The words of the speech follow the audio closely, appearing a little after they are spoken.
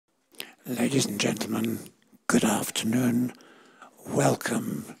Ladies and gentlemen, good afternoon.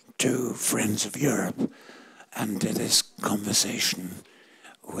 Welcome to Friends of Europe and to this conversation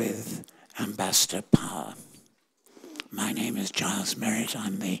with Ambassador Power. My name is Giles Merritt.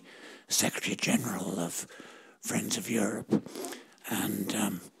 I'm the Secretary General of Friends of Europe.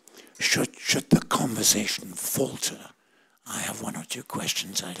 And should the conversation falter, I have one or two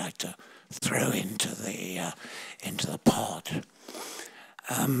questions I'd like to throw into the pod.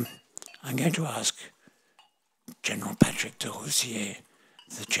 I'm going to ask General Patrick de Rousiers,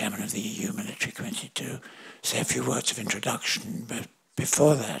 the Chairman of the EU Military Committee, to say a few words of introduction. But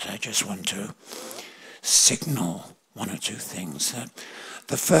before that, I just want to signal one or two things.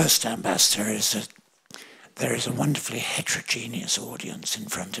 The first, Ambassador, is that there is a wonderfully heterogeneous audience in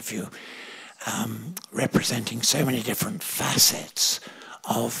front of you, representing so many different facets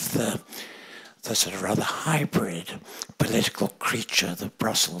of the sort of rather hybrid political creature that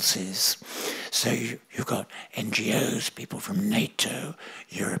Brussels is. So you've got NGOs, people from NATO,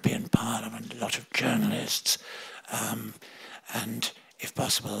 European Parliament, a lot of journalists, and if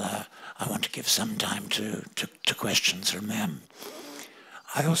possible, I want to give some time to questions from them.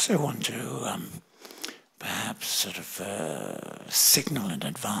 I also want to perhaps sort of signal in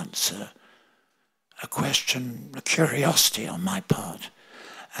advance a question, a curiosity on my part,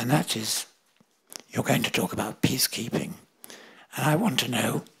 and that is, you're going to talk about peacekeeping, and I want to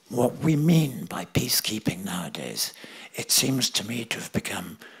know what we mean by peacekeeping nowadays. It seems to me to have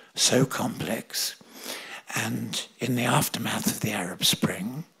become so complex, and in the aftermath of the Arab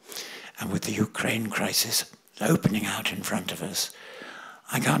Spring, and with the Ukraine crisis opening out in front of us,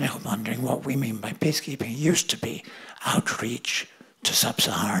 I can't help wondering what we mean by peacekeeping. It used to be outreach to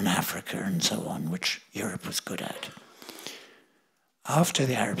sub-Saharan Africa and so on, which Europe was good at. After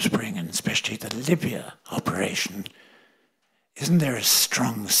the Arab Spring, and especially the Libya operation, isn't there a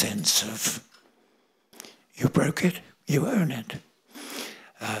strong sense of, you broke it, you own it,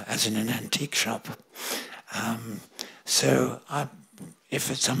 as in an antique shop. If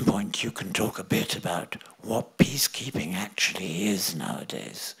at some point you can talk a bit about what peacekeeping actually is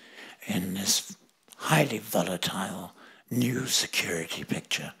nowadays in this highly volatile new security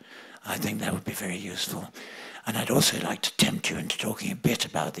picture, I think that would be very useful. And I'd also like to tempt you into talking a bit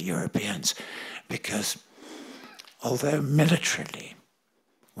about the Europeans, because although militarily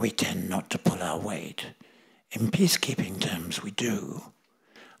we tend not to pull our weight, in peacekeeping terms we do,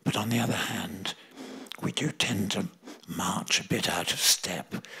 but on the other hand, we do tend to march a bit out of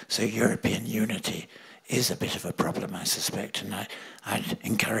step. So European unity is a bit of a problem, I suspect, and I'd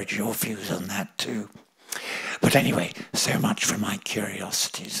encourage your views on that too. But anyway, so much for my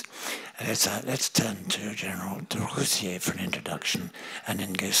curiosities. Let's turn to General de Rousiers for an introduction and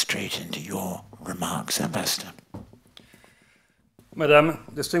then go straight into your remarks, Ambassador. Madam,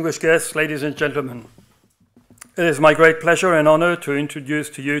 distinguished guests, ladies and gentlemen, it is my great pleasure and honor to introduce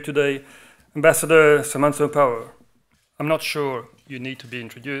to you today Ambassador Samantha Power. I'm not sure you need to be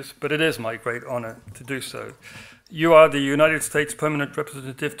introduced, but it is my great honor to do so. You are the United States Permanent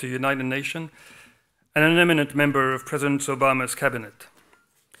Representative to the United Nations and an eminent member of President Obama's cabinet.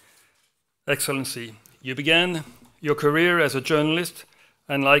 Excellency, you began your career as a journalist,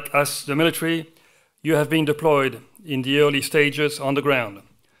 and like us, the military, you have been deployed in the early stages on the ground,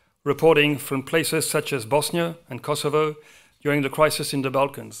 reporting from places such as Bosnia and Kosovo during the crisis in the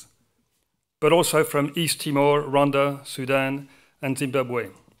Balkans, but also from East Timor, Rwanda, Sudan, and Zimbabwe.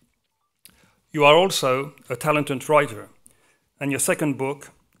 You are also a talented writer, and your second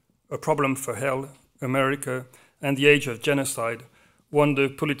book, A Problem for Hell, America and the Age of Genocide, won the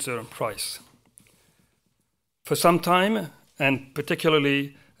Pulitzer Prize. For some time, and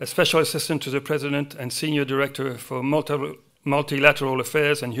particularly as Special Assistant to the President and Senior Director for Multilateral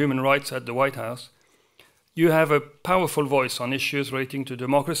Affairs and Human Rights at the White House, you have a powerful voice on issues relating to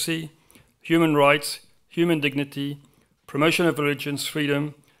democracy, human rights, human dignity, promotion of religion's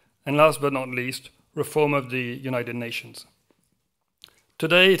freedom, and last but not least, reform of the United Nations.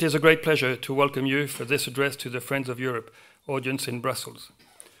 Today, it is a great pleasure to welcome you for this address to the Friends of Europe audience in Brussels.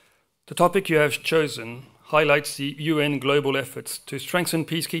 The topic you have chosen highlights the UN global efforts to strengthen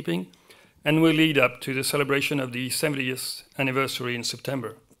peacekeeping and will lead up to the celebration of the 70th anniversary in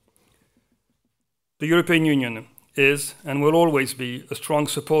September. The European Union is and will always be a strong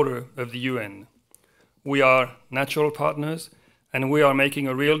supporter of the UN. We are natural partners, and we are making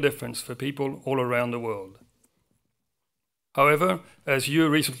a real difference for people all around the world. However, as you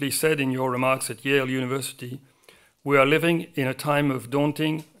recently said in your remarks at Yale University, we are living in a time of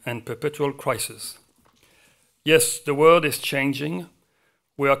daunting and perpetual crisis. Yes, the world is changing.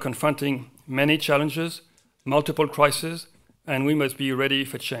 We are confronting many challenges, multiple crises, and we must be ready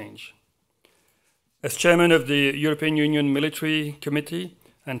for change. As chairman of the European Union Military Committee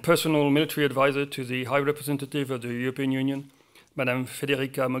and personal military advisor to the High Representative of the European Union, Madame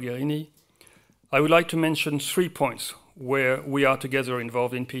Federica Mogherini, I would like to mention 3 points where we are together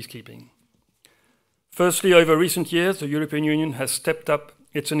involved in peacekeeping. Firstly, over recent years, the European Union has stepped up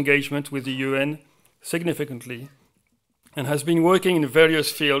its engagement with the UN significantly and has been working in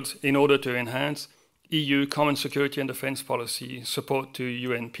various fields in order to enhance EU common security and defense policy support to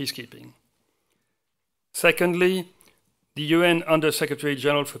UN peacekeeping. Secondly, the UN Under-Secretary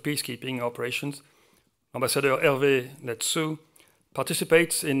General for Peacekeeping Operations, Ambassador Hervé Letsou,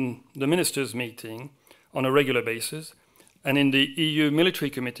 participates in the ministers' meeting on a regular basis and in the EU Military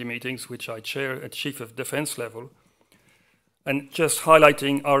Committee meetings, which I chair at Chief of Defense level, and just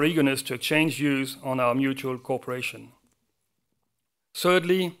highlighting our eagerness to exchange views on our mutual cooperation.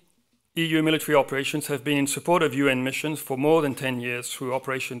 Thirdly, EU military operations have been in support of UN missions for more than 10 years through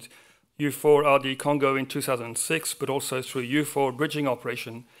operations U4RD Congo in 2006, but also through U4 bridging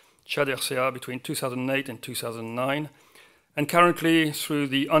operation Chad RCA between 2008 and 2009, and currently through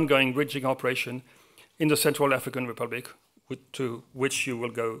the ongoing bridging operation in the Central African Republic, to which you will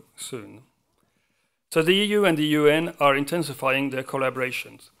go soon. So the EU and the UN are intensifying their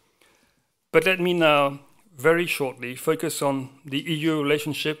collaborations. But let me now very shortly focus on the EU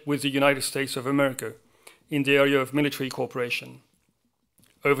relationship with the United States of America in the area of military cooperation.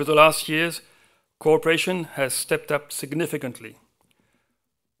 Over the last years, cooperation has stepped up significantly.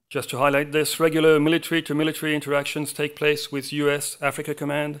 Just to highlight this, regular military-to-military interactions take place with US Africa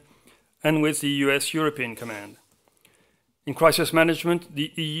Command and with the US European Command. In crisis management,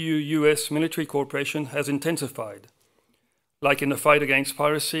 the EU-US military cooperation has intensified, like in the fight against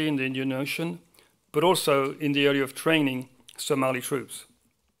piracy in the Indian Ocean, but also in the area of training Somali troops.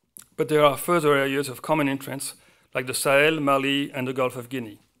 But there are further areas of common interest, like the Sahel, Mali, and the Gulf of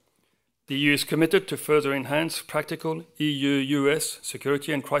Guinea. The EU is committed to further enhance practical EU-US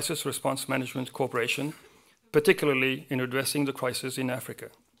security and crisis response management cooperation, particularly in addressing the crisis in Africa.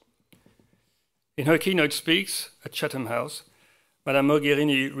 In her keynote speech at Chatham House, Madame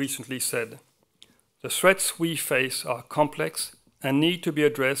Mogherini recently said, "The threats we face are complex and need to be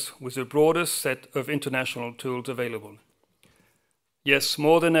addressed with the broadest set of international tools available. Yes,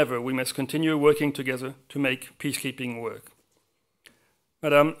 more than ever, we must continue working together to make peacekeeping work."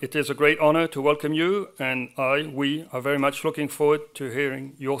 Madame, it is a great honor to welcome you, and we are very much looking forward to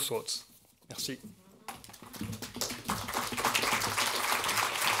hearing your thoughts. Merci.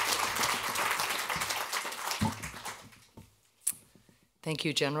 Thank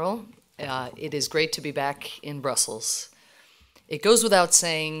you, General. It is great to be back in Brussels. It goes without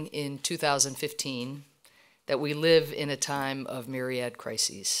saying in 2015 that we live in a time of myriad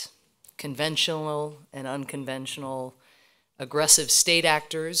crises, conventional and unconventional, aggressive state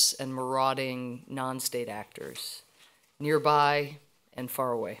actors and marauding non-state actors, nearby and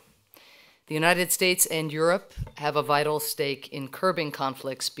far away. The United States and Europe have a vital stake in curbing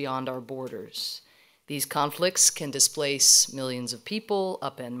conflicts beyond our borders. These conflicts can displace millions of people,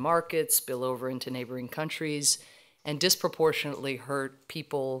 upend markets, spill over into neighboring countries, and disproportionately hurt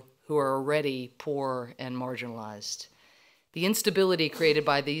people who are already poor and marginalized. The instability created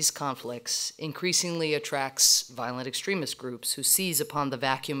by these conflicts increasingly attracts violent extremist groups who seize upon the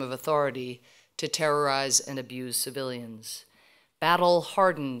vacuum of authority to terrorize and abuse civilians.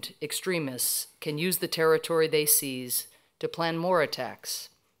 Battle-hardened extremists can use the territory they seize to plan more attacks,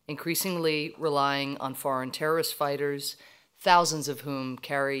 increasingly relying on foreign terrorist fighters, thousands of whom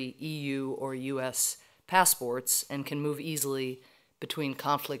carry EU or US passports and can move easily between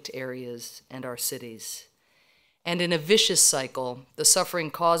conflict areas and our cities. And in a vicious cycle, the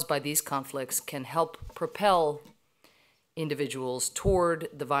suffering caused by these conflicts can help propel individuals toward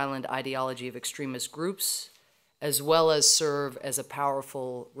the violent ideology of extremist groups, as well as serve as a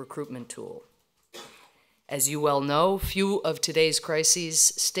powerful recruitment tool. As you well know, few of today's crises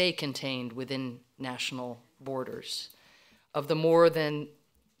stay contained within national borders. Of the more than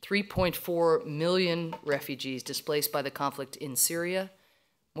 3.4 million refugees displaced by the conflict in Syria,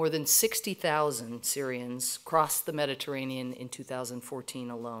 more than 60,000 Syrians crossed the Mediterranean in 2014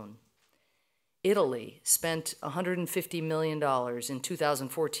 alone. Italy spent $150 million in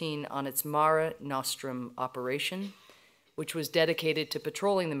 2014 on its Mare Nostrum operation, which was dedicated to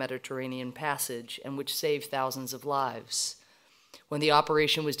patrolling the Mediterranean passage and which saved thousands of lives. When the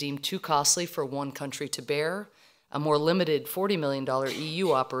operation was deemed too costly for one country to bear, a more limited $40 million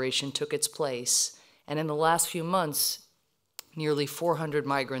EU operation took its place, and in the last few months, nearly 400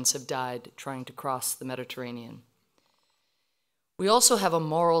 migrants have died trying to cross the Mediterranean. We also have a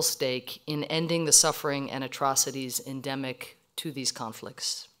moral stake in ending the suffering and atrocities endemic to these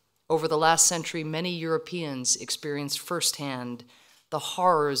conflicts. Over the last century, many Europeans experienced firsthand the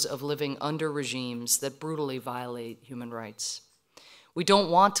horrors of living under regimes that brutally violate human rights. We don't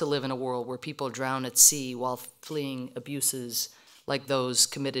want to live in a world where people drown at sea while fleeing abuses like those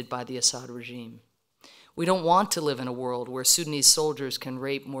committed by the Assad regime. We don't want to live in a world where Sudanese soldiers can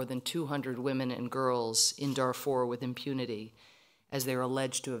rape more than 200 women and girls in Darfur with impunity, as they are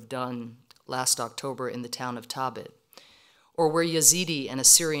alleged to have done last October in the town of Tabit, or where Yazidi and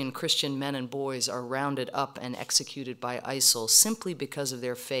Assyrian Christian men and boys are rounded up and executed by ISIL simply because of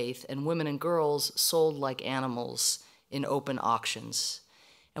their faith, and women and girls sold like animals in open auctions.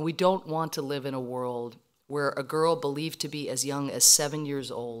 And we don't want to live in a world where a girl believed to be as young as 7 years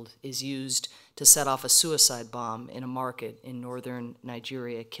old is used to set off a suicide bomb in a market in northern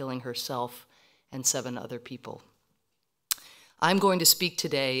Nigeria, killing herself and 7 other people. I'm going to speak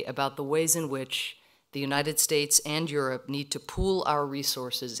today about the ways in which the United States and Europe need to pool our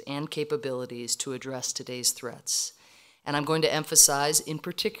resources and capabilities to address today's threats. And I'm going to emphasize, in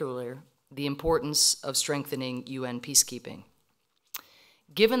particular, the importance of strengthening UN peacekeeping.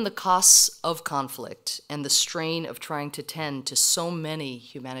 Given the costs of conflict and the strain of trying to tend to so many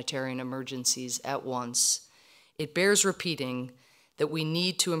humanitarian emergencies at once, it bears repeating that we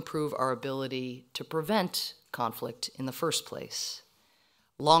need to improve our ability to prevent conflict in the first place.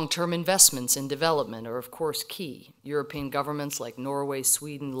 Long-term investments in development are, of course, key. European governments like Norway,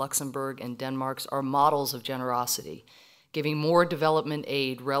 Sweden, Luxembourg, and Denmark are models of generosity, giving more development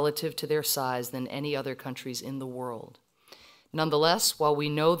aid relative to their size than any other countries in the world. Nonetheless, while we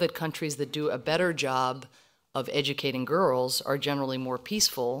know that countries that do a better job of educating girls are generally more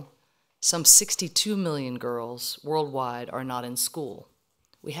peaceful, some 62 million girls worldwide are not in school.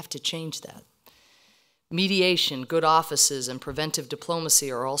 We have to change that. Mediation, good offices, and preventive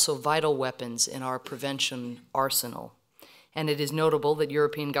diplomacy are also vital weapons in our prevention arsenal. And it is notable that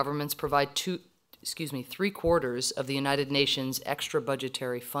European governments provide 3/4 of the United Nations extra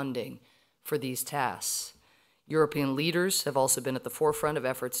budgetary funding for these tasks. European leaders have also been at the forefront of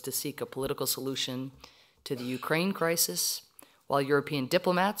efforts to seek a political solution to the Ukraine crisis, while European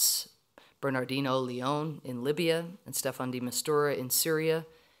diplomats, Bernardino Leon in Libya and Staffan de Mistura in Syria,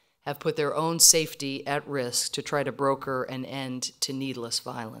 have put their own safety at risk to try to broker an end to needless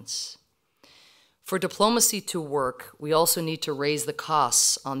violence. For diplomacy to work, we also need to raise the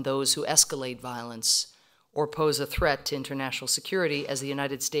costs on those who escalate violence or pose a threat to international security, as the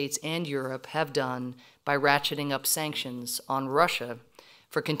United States and Europe have done by ratcheting up sanctions on Russia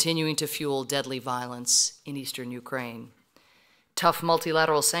for continuing to fuel deadly violence in eastern Ukraine. Tough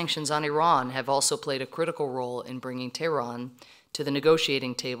multilateral sanctions on Iran have also played a critical role in bringing Tehran to the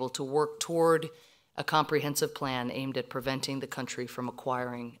negotiating table to work toward a comprehensive plan aimed at preventing the country from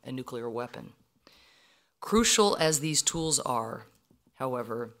acquiring a nuclear weapon. Crucial as these tools are,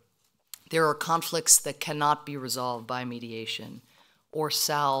 however, there are conflicts that cannot be resolved by mediation or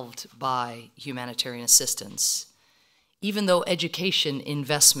salved by humanitarian assistance. Even though education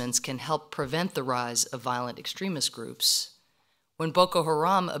investments can help prevent the rise of violent extremist groups, when Boko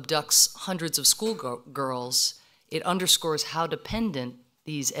Haram abducts hundreds of schoolgirls, it underscores how dependent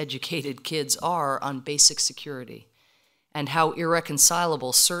these educated kids are on basic security and how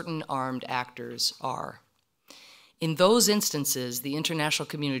irreconcilable certain armed actors are. In those instances, the international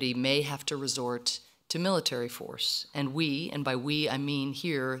community may have to resort to military force, and we, and by we I mean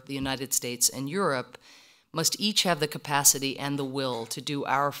here the United States and Europe, must each have the capacity and the will to do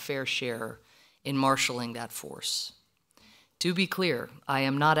our fair share in marshaling that force. To be clear, I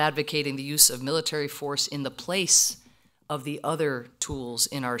am not advocating the use of military force in the place of the other tools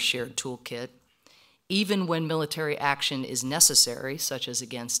in our shared toolkit. Even when military action is necessary, such as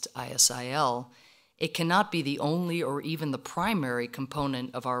against ISIL, it cannot be the only or even the primary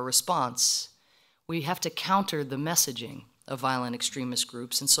component of our response. We have to counter the messaging of violent extremist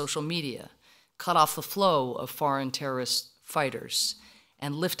groups in social media, cut off the flow of foreign terrorist fighters,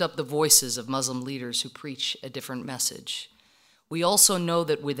 and lift up the voices of Muslim leaders who preach a different message. We also know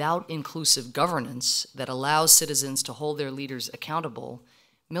that without inclusive governance that allows citizens to hold their leaders accountable,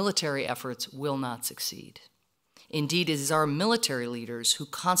 military efforts will not succeed. Indeed, it is our military leaders who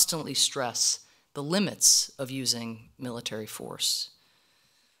constantly stress the limits of using military force.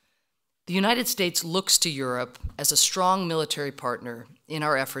 The United States looks to Europe as a strong military partner in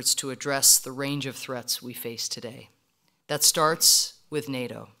our efforts to address the range of threats we face today. That starts with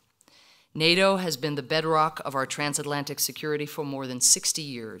NATO. NATO has been the bedrock of our transatlantic security for more than 60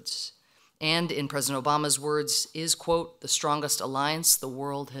 years, and in President Obama's words, is, quote, the strongest alliance the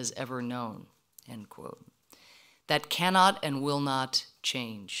world has ever known, end quote. That cannot and will not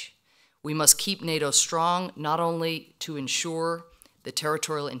change. We must keep NATO strong, not only to ensure the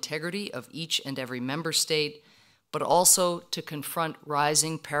territorial integrity of each and every member state, but also to confront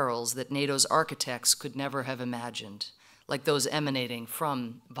rising perils that NATO's architects could never have imagined, like those emanating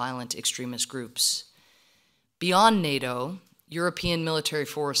from violent extremist groups. Beyond NATO, European military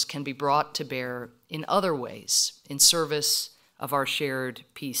force can be brought to bear in other ways in service of our shared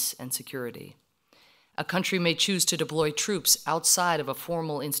peace and security. A country may choose to deploy troops outside of a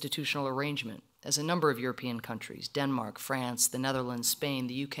formal institutional arrangement, as a number of European countries, Denmark, France, the Netherlands, Spain,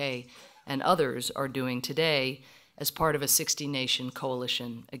 the UK, and others are doing today as part of a 60-nation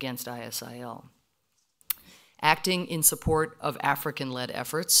coalition against ISIL. Acting in support of African-led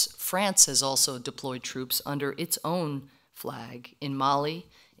efforts, France has also deployed troops under its own flag in Mali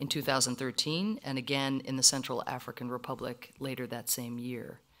in 2013 and again in the Central African Republic later that same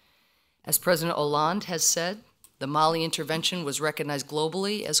year. As President Hollande has said, the Mali intervention was recognized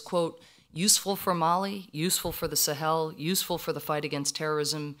globally as, quote, useful for Mali, useful for the Sahel, useful for the fight against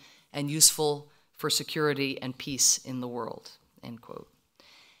terrorism, and useful for security and peace in the world, end quote.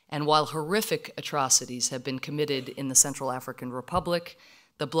 And while horrific atrocities have been committed in the Central African Republic,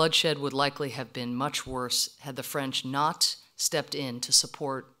 the bloodshed would likely have been much worse had the French not stepped in to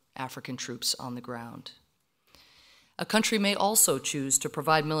support African troops on the ground. A country may also choose to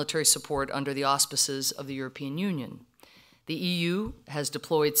provide military support under the auspices of the European Union. The EU has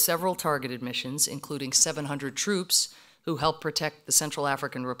deployed several targeted missions, including 700 troops who help protect the Central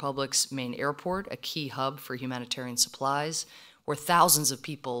African Republic's main airport, a key hub for humanitarian supplies, where thousands of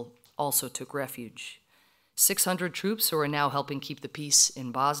people also took refuge. 600 troops who are now helping keep the peace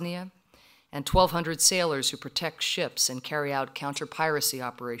in Bosnia, and 1,200 sailors who protect ships and carry out counter-piracy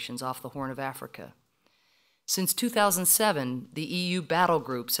operations off the Horn of Africa. Since 2007, the EU battle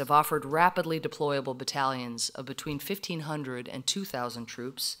groups have offered rapidly deployable battalions of between 1,500 and 2,000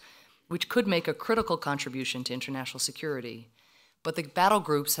 troops, which could make a critical contribution to international security. But the battle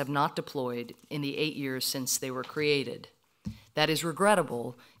groups have not deployed in the 8 years since they were created. That is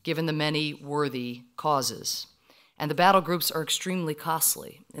regrettable, given the many worthy causes. And the battle groups are extremely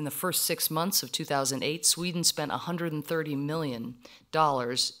costly. In the first 6 months of 2008, Sweden spent $130 million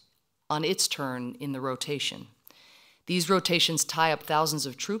on its turn in the rotation. These rotations tie up thousands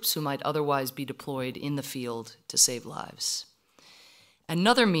of troops who might otherwise be deployed in the field to save lives.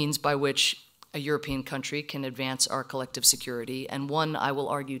 Another means by which a European country can advance our collective security, and one I will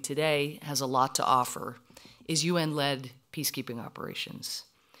argue today has a lot to offer, is UN-led peacekeeping operations.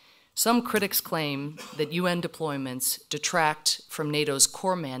 Some critics claim that UN deployments detract from NATO's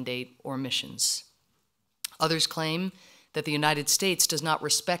core mandate or missions. Others claim that the United States does not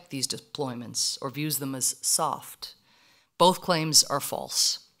respect these deployments or views them as soft. Both claims are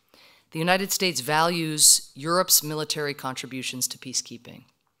false. The United States values Europe's military contributions to peacekeeping.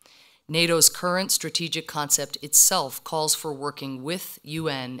 NATO's current strategic concept itself calls for working with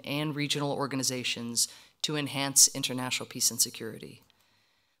UN and regional organizations to enhance international peace and security.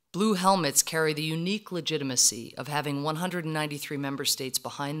 Blue helmets carry the unique legitimacy of having 193 member states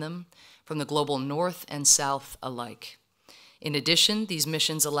behind them from the global north and south alike. In addition, these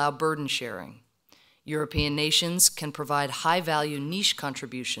missions allow burden sharing. European nations can provide high-value niche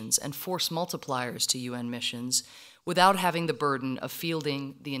contributions and force multipliers to UN missions without having the burden of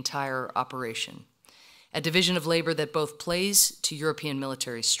fielding the entire operation. A division of labor that both plays to European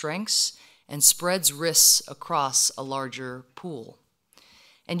military strengths and spreads risks across a larger pool.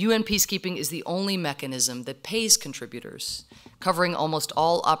 And UN peacekeeping is the only mechanism that pays contributors, covering almost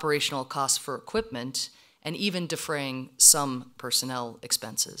all operational costs for equipment and even defraying some personnel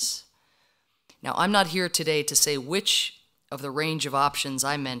expenses. Now, I'm not here today to say which of the range of options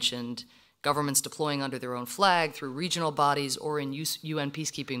I mentioned, governments deploying under their own flag through regional bodies or in UN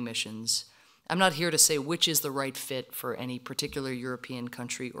peacekeeping missions, I'm not here to say which is the right fit for any particular European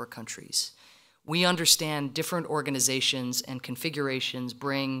country or countries. We understand different organizations and configurations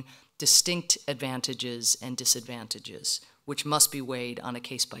bring distinct advantages and disadvantages, which must be weighed on a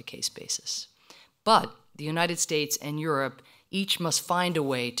case-by-case basis. But the United States and Europe each must find a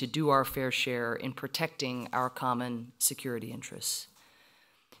way to do our fair share in protecting our common security interests.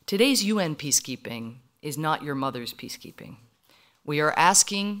 Today's UN peacekeeping is not your mother's peacekeeping. We are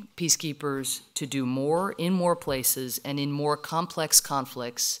asking peacekeepers to do more in more places and in more complex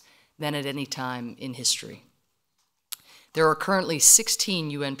conflicts than at any time in history. There are currently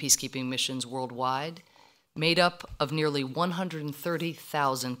 16 UN peacekeeping missions worldwide, made up of nearly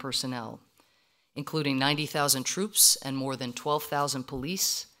 130,000 personnel, including 90,000 troops and more than 12,000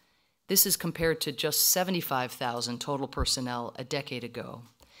 police. This is compared to just 75,000 total personnel a decade ago.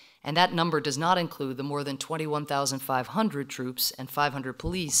 And that number does not include the more than 21,500 troops and 500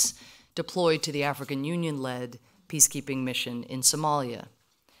 police deployed to the African Union-led peacekeeping mission in Somalia.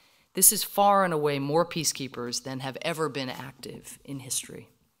 This is far and away more peacekeepers than have ever been active in history.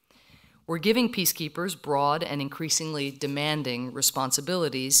 We're giving peacekeepers broad and increasingly demanding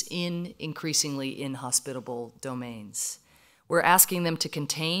responsibilities in increasingly inhospitable domains. We're asking them to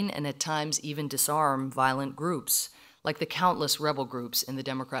contain and at times even disarm violent groups, like the countless rebel groups in the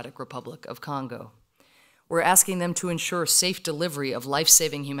Democratic Republic of Congo. We're asking them to ensure safe delivery of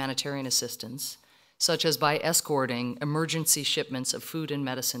life-saving humanitarian assistance, such as by escorting emergency shipments of food and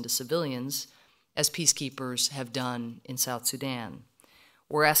medicine to civilians, as peacekeepers have done in South Sudan.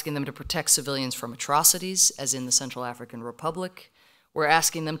 We're asking them to protect civilians from atrocities, as in the Central African Republic. We're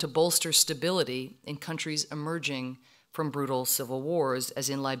asking them to bolster stability in countries emerging from brutal civil wars, as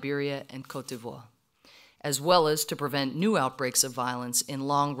in Liberia and Cote d'Ivoire, as well as to prevent new outbreaks of violence in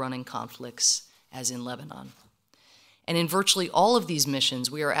long-running conflicts, as in Lebanon. And in virtually all of these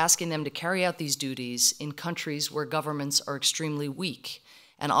missions, we are asking them to carry out these duties in countries where governments are extremely weak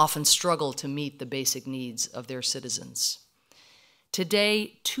and often struggle to meet the basic needs of their citizens.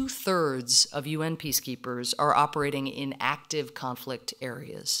 Today, 2/3 of UN peacekeepers are operating in active conflict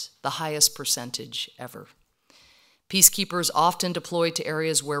areas, the highest percentage ever. Peacekeepers often deploy to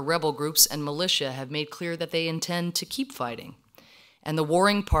areas where rebel groups and militia have made clear that they intend to keep fighting. And the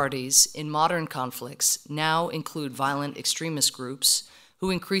warring parties in modern conflicts now include violent extremist groups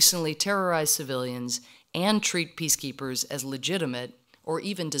who increasingly terrorize civilians and treat peacekeepers as legitimate or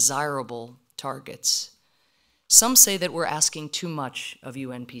even desirable targets. Some say that we're asking too much of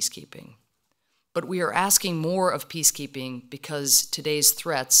UN peacekeeping, but we are asking more of peacekeeping because today's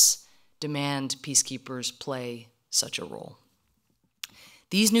threats demand peacekeepers play such a role.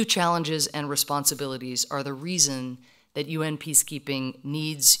 These new challenges and responsibilities are the reason that UN peacekeeping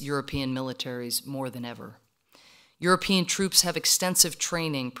needs European militaries more than ever. European troops have extensive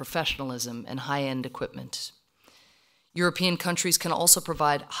training, professionalism, and high-end equipment. European countries can also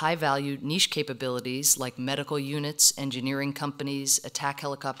provide high-value niche capabilities like medical units, engineering companies, attack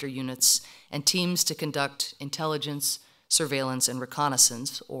helicopter units, and teams to conduct intelligence, surveillance, and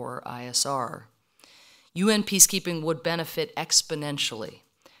reconnaissance, or ISR. UN peacekeeping would benefit exponentially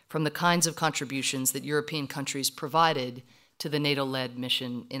from the kinds of contributions that European countries provided to the NATO-led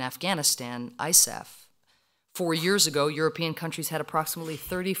mission in Afghanistan, ISAF. 4 years ago, European countries had approximately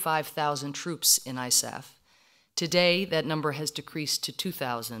 35,000 troops in ISAF. Today, that number has decreased to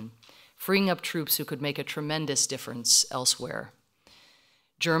 2,000, freeing up troops who could make a tremendous difference elsewhere.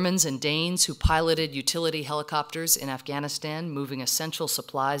 Germans and Danes who piloted utility helicopters in Afghanistan, moving essential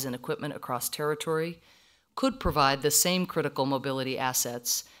supplies and equipment across territory, could provide the same critical mobility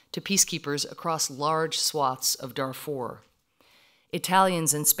assets to peacekeepers across large swaths of Darfur.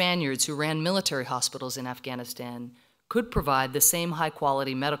 Italians and Spaniards who ran military hospitals in Afghanistan could provide the same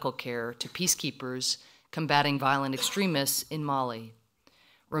high-quality medical care to peacekeepers combating violent extremists in Mali.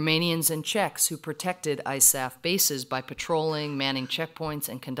 Romanians and Czechs who protected ISAF bases by patrolling, manning checkpoints,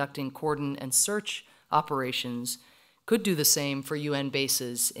 and conducting cordon and search operations could do the same for UN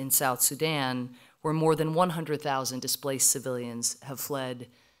bases in South Sudan, where more than 100,000 displaced civilians have fled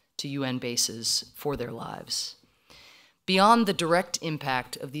to UN bases for their lives. Beyond the direct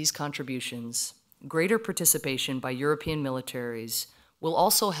impact of these contributions, greater participation by European militaries will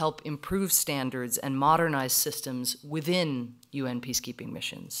also help improve standards and modernize systems within UN peacekeeping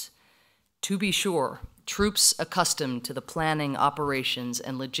missions. To be sure, troops accustomed to the planning, operations,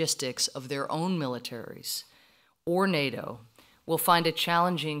 and logistics of their own militaries or NATO will find it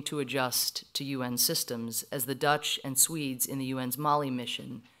challenging to adjust to UN systems, as the Dutch and Swedes in the UN's Mali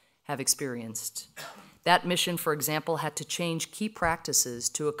mission have experienced. That mission, for example, had to change key practices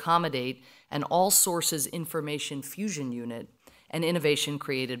to accommodate an all-sources information fusion unit, an innovation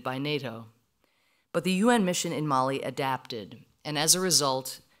created by NATO. But the UN mission in Mali adapted, and as a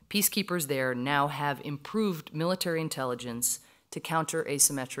result, peacekeepers there now have improved military intelligence to counter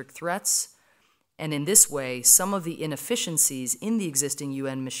asymmetric threats, and in this way, some of the inefficiencies in the existing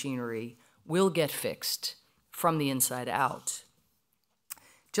UN machinery will get fixed from the inside out.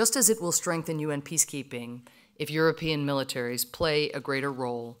 Just as it will strengthen UN peacekeeping if European militaries play a greater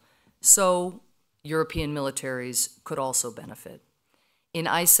role, so European militaries could also benefit. In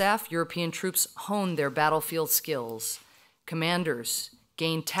ISAF, European troops honed their battlefield skills. Commanders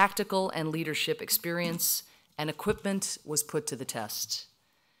gained tactical and leadership experience, and equipment was put to the test.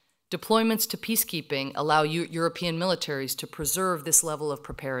 Deployments to peacekeeping allow European militaries to preserve this level of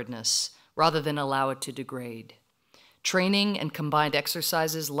preparedness rather than allow it to degrade. Training and combined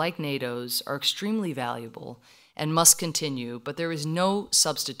exercises like NATO's are extremely valuable and must continue, but there is no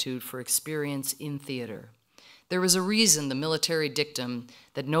substitute for experience in theater. There is a reason the military dictum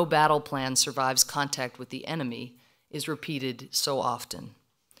that no battle plan survives contact with the enemy is repeated so often.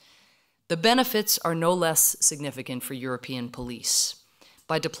 The benefits are no less significant for European police.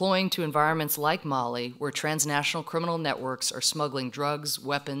 By deploying to environments like Mali, where transnational criminal networks are smuggling drugs,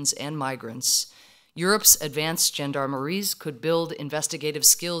 weapons, and migrants, Europe's advanced gendarmeries could build investigative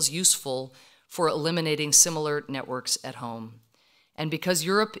skills useful for eliminating similar networks at home. And because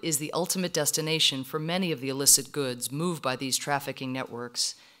Europe is the ultimate destination for many of the illicit goods moved by these trafficking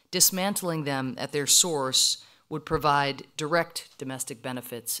networks, dismantling them at their source would provide direct domestic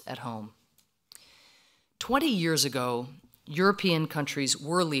benefits at home. 20 years ago, European countries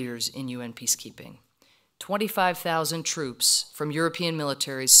were leaders in UN peacekeeping. 25,000 troops from European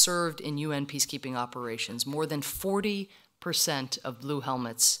militaries served in UN peacekeeping operations, more than 40% of blue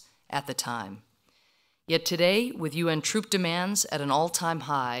helmets at the time. Yet today, with UN troop demands at an all-time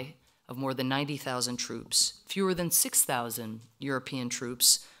high of more than 90,000 troops, fewer than 6,000 European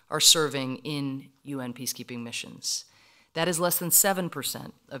troops are serving in UN peacekeeping missions. That is less than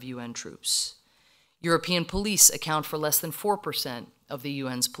 7% of UN troops. European police account for less than 4% of the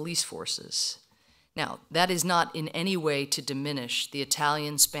UN's police forces. Now, that is not in any way to diminish the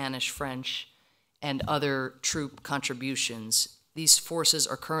Italian, Spanish, French, and other troop contributions. These forces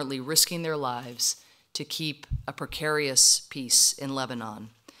are currently risking their lives to keep a precarious peace in Lebanon,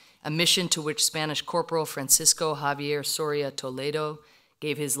 a mission to which Spanish Corporal Francisco Javier Soria Toledo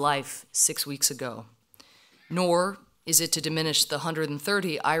gave his life 6 weeks ago. Nor is it to diminish the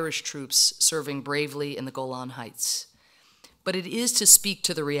 130 Irish troops serving bravely in the Golan Heights. But it is to speak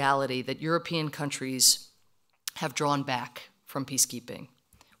to the reality that European countries have drawn back from peacekeeping.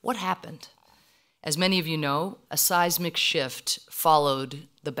 What happened? As many of you know, a seismic shift followed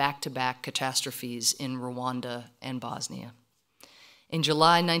the back-to-back catastrophes in Rwanda and Bosnia. In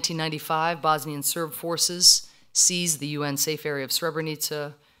July 1995, Bosnian Serb forces seized the UN safe area of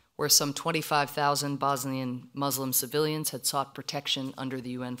Srebrenica, where some 25,000 Bosnian Muslim civilians had sought protection under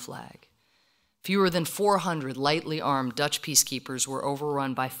the UN flag. Fewer than 400 lightly armed Dutch peacekeepers were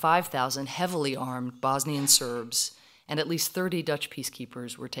overrun by 5,000 heavily armed Bosnian Serbs, and at least 30 Dutch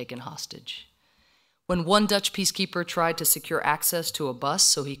peacekeepers were taken hostage. When one Dutch peacekeeper tried to secure access to a bus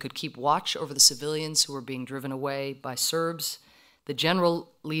so he could keep watch over the civilians who were being driven away by Serbs, the general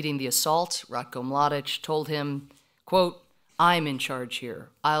leading the assault, Ratko Mladic, told him, quote, "I'm in charge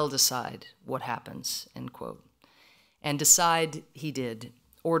here. I'll decide what happens," end quote. And decide he did,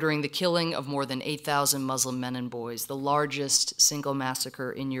 ordering the killing of more than 8,000 Muslim men and boys, the largest single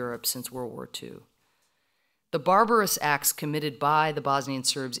massacre in Europe since World War II. The barbarous acts committed by the Bosnian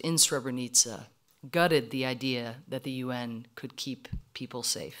Serbs in Srebrenica gutted the idea that the UN could keep people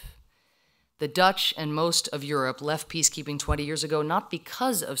safe. The Dutch and most of Europe left peacekeeping 20 years ago not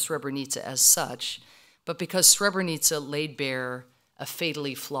because of Srebrenica as such, but because Srebrenica laid bare a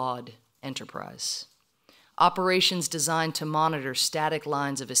fatally flawed enterprise. Operations designed to monitor static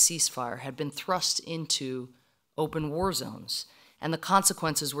lines of a ceasefire had been thrust into open war zones, and the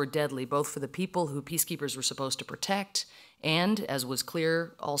consequences were deadly, both for the people who peacekeepers were supposed to protect, and, as was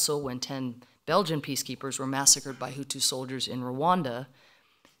clear also when 10 Belgian peacekeepers were massacred by Hutu soldiers in Rwanda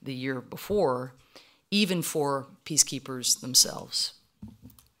the year before, even for peacekeepers themselves.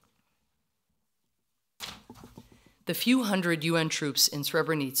 The few hundred UN troops in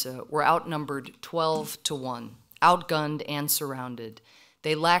Srebrenica were outnumbered 12-1, outgunned and surrounded.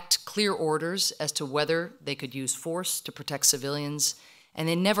 They lacked clear orders as to whether they could use force to protect civilians, and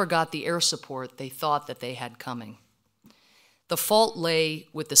they never got the air support they thought that they had coming. The fault lay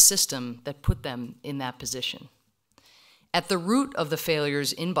with the system that put them in that position. At the root of the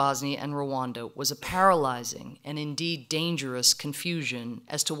failures in Bosnia and Rwanda was a paralyzing and indeed dangerous confusion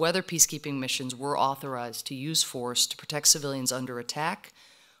as to whether peacekeeping missions were authorized to use force to protect civilians under attack,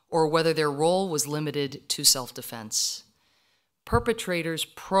 or whether their role was limited to self-defense. Perpetrators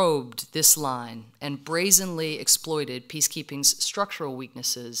probed this line and brazenly exploited peacekeeping's structural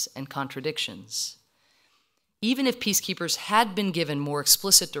weaknesses and contradictions. Even if peacekeepers had been given more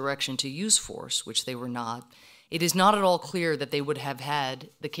explicit direction to use force, which they were not, it is not at all clear that they would have had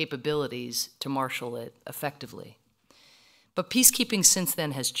the capabilities to marshal it effectively. But peacekeeping since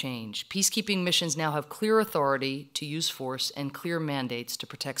then has changed. Peacekeeping missions now have clear authority to use force and clear mandates to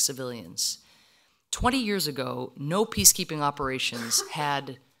protect civilians. 20 years ago, no peacekeeping operations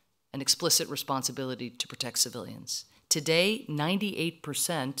had an explicit responsibility to protect civilians. Today,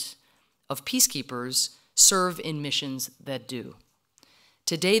 98% of peacekeepers serve in missions that do.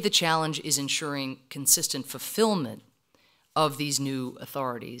 Today, the challenge is ensuring consistent fulfillment of these new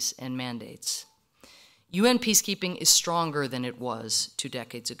authorities and mandates. UN peacekeeping is stronger than it was 2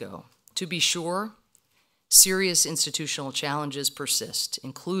 decades ago. To be sure, serious institutional challenges persist,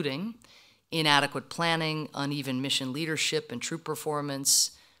 including inadequate planning, uneven mission leadership and troop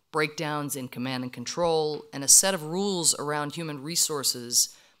performance, breakdowns in command and control, and a set of rules around human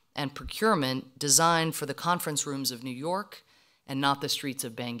resources and procurement designed for the conference rooms of New York and not the streets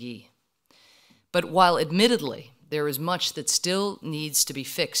of Bangui. But while admittedly there is much that still needs to be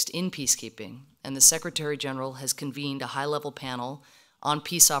fixed in peacekeeping, and the Secretary General has convened a high-level panel on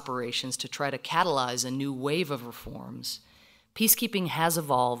peace operations to try to catalyze a new wave of reforms, peacekeeping has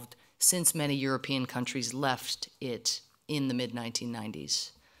evolved since many European countries left it in the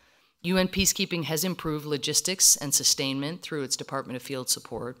mid-1990s. UN peacekeeping has improved logistics and sustainment through its Department of Field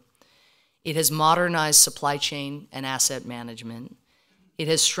Support. It has modernized supply chain and asset management. It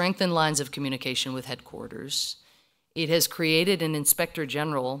has strengthened lines of communication with headquarters. It has created an Inspector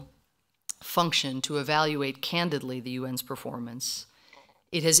General function to evaluate candidly the UN's performance.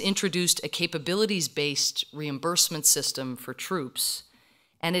 It has introduced a capabilities-based reimbursement system for troops,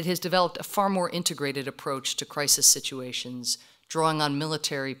 and it has developed a far more integrated approach to crisis situations, drawing on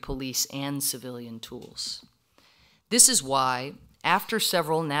military, police, and civilian tools. This is why, after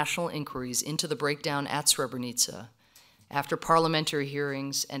several national inquiries into the breakdown at Srebrenica, after parliamentary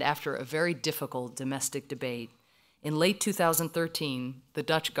hearings, and after a very difficult domestic debate, in late 2013, the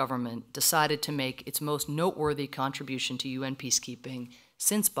Dutch government decided to make its most noteworthy contribution to UN peacekeeping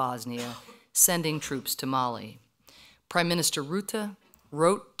since Bosnia, sending troops to Mali. Prime Minister Rutte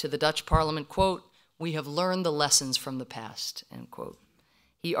wrote to the Dutch parliament, quote, "We have learned the lessons from the past," end quote.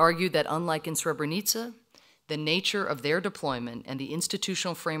 He argued that unlike in Srebrenica, the nature of their deployment and the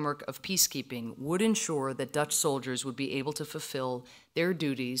institutional framework of peacekeeping would ensure that Dutch soldiers would be able to fulfill their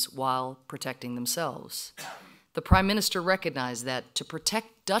duties while protecting themselves. The Prime Minister recognized that to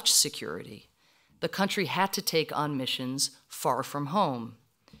protect Dutch security, the country had to take on missions far from home.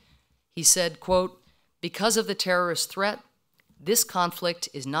 He said, quote, "Because of the terrorist threat, this conflict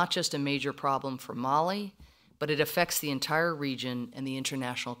is not just a major problem for Mali, but it affects the entire region and the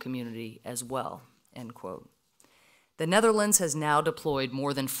international community as well," end quote. The Netherlands has now deployed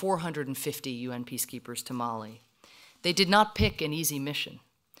more than 450 UN peacekeepers to Mali. They did not pick an easy mission.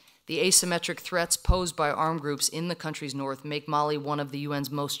 The asymmetric threats posed by armed groups in the country's north make Mali one of the UN's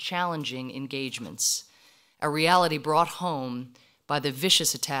most challenging engagements, a reality brought home by the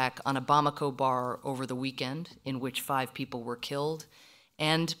vicious attack on a Bamako bar over the weekend, in which 5 people were killed,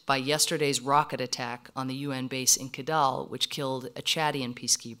 and by yesterday's rocket attack on the UN base in Kidal, which killed a Chadian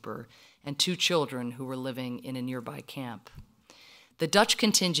peacekeeper and 2 children who were living in a nearby camp. The Dutch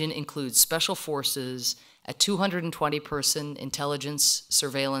contingent includes special forces, a 220-person intelligence,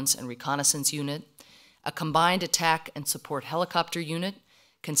 surveillance, and reconnaissance unit, a combined attack and support helicopter unit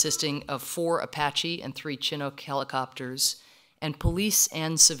consisting of 4 Apache and 3 Chinook helicopters, and police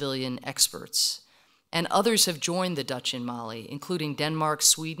and civilian experts. And others have joined the Dutch in Mali, including Denmark,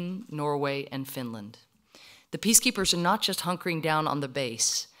 Sweden, Norway, and Finland. The peacekeepers are not just hunkering down on the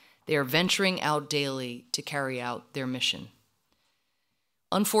base, they are venturing out daily to carry out their mission.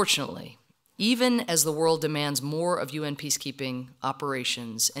 Unfortunately, even as the world demands more of UN peacekeeping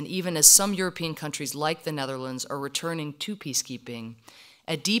operations, and even as some European countries like the Netherlands are returning to peacekeeping,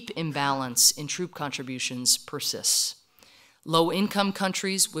 a deep imbalance in troop contributions persists. Low-income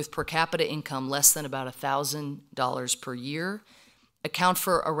countries with per capita income less than about $1,000 per year account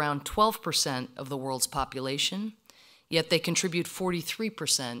for around 12% of the world's population, yet they contribute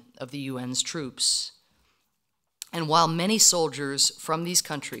 43% of the UN's troops. And while many soldiers from these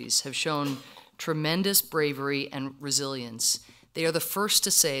countries have shown tremendous bravery and resilience, they are the first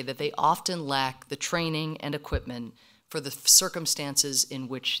to say that they often lack the training and equipment for the circumstances in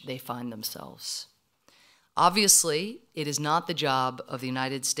which they find themselves. Obviously, it is not the job of the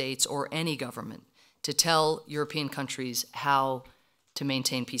United States or any government to tell European countries how to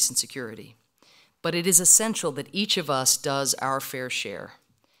maintain peace and security. But it is essential that each of us does our fair share.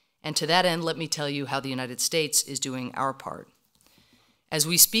 And to that end, let me tell you how the United States is doing our part. As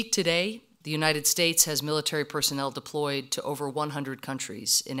we speak today, the United States has military personnel deployed to over 100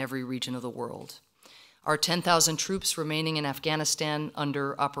 countries in every region of the world. Our 10,000 troops remaining in Afghanistan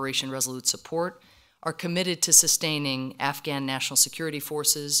under Operation Resolute Support are committed to sustaining Afghan national security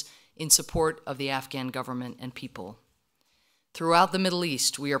forces in support of the Afghan government and people. Throughout the Middle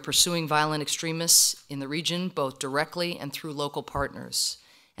East, we are pursuing violent extremists in the region, both directly and through local partners.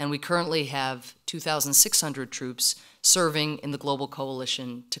 And we currently have 2,600 troops serving in the global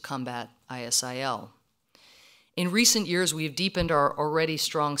coalition to combat ISIL. In recent years, we have deepened our already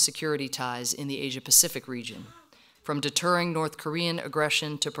strong security ties in the Asia-Pacific region, from deterring North Korean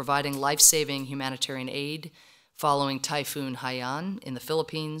aggression to providing life-saving humanitarian aid following Typhoon Haiyan in the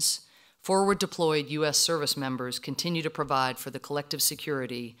Philippines. Forward-deployed U.S. service members continue to provide for the collective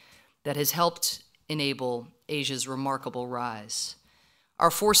security that has helped enable Asia's remarkable rise.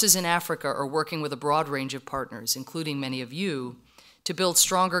 Our forces in Africa are working with a broad range of partners, including many of you, to build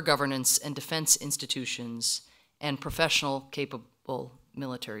stronger governance and defense institutions and professional, capable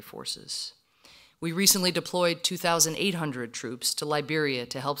military forces. We recently deployed 2,800 troops to Liberia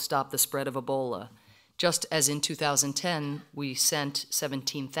to help stop the spread of Ebola, just as in 2010 we sent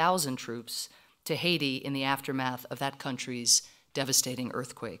 17,000 troops to Haiti in the aftermath of that country's devastating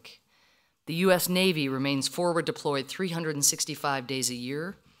earthquake. The U.S. Navy remains forward deployed 365 days a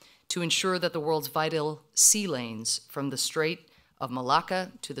year to ensure that the world's vital sea lanes from the Strait of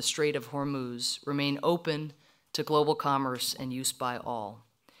Malacca to the Strait of Hormuz remain open to global commerce and use by all.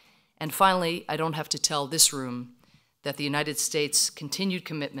 And finally, I don't have to tell this room that the United States' continued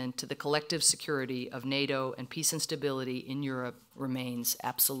commitment to the collective security of NATO and peace and stability in Europe remains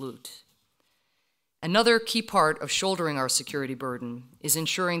absolute. Another key part of shouldering our security burden is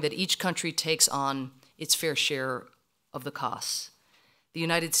ensuring that each country takes on its fair share of the costs. The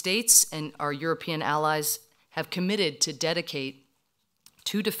United States and our European allies have committed to dedicate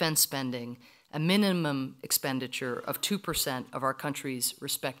to defense spending a minimum expenditure of 2% of our country's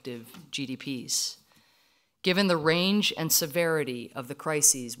respective GDPs. Given the range and severity of the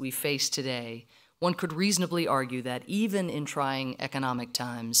crises we face today, one could reasonably argue that even in trying economic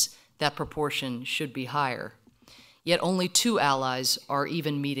times, that proportion should be higher. Yet only 2 allies are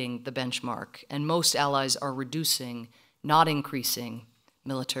even meeting the benchmark, and most allies are reducing, not increasing,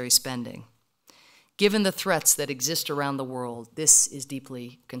 military spending. Given the threats that exist around the world, this is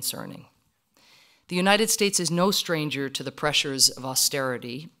deeply concerning. The United States is no stranger to the pressures of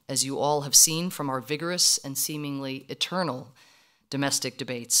austerity, as you all have seen from our vigorous and seemingly eternal domestic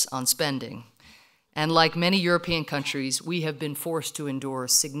debates on spending. And like many European countries, we have been forced to endure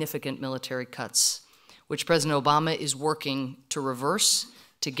significant military cuts, which President Obama is working to reverse,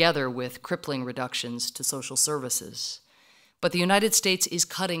 together with crippling reductions to social services. But the United States is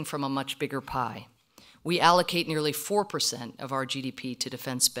cutting from a much bigger pie. We allocate nearly 4% of our GDP to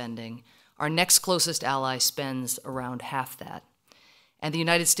defense spending. Our next closest ally spends around half that. And the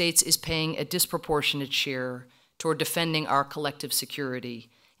United States is paying a disproportionate share toward defending our collective security,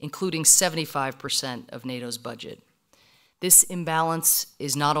 including 75% of NATO's budget. This imbalance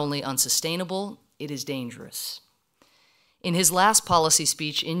is not only unsustainable, it is dangerous. In his last policy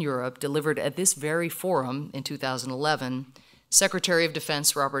speech in Europe, delivered at this very forum in 2011, Secretary of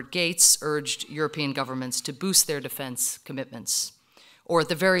Defense Robert Gates urged European governments to boost their defense commitments, or at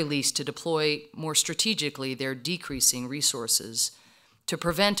the very least to deploy more strategically their decreasing resources to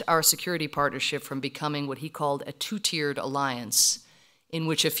prevent our security partnership from becoming what he called a two-tiered alliance, in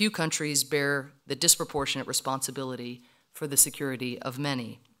which a few countries bear the disproportionate responsibility for the security of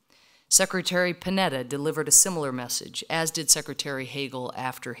many. Secretary Panetta delivered a similar message, as did Secretary Hagel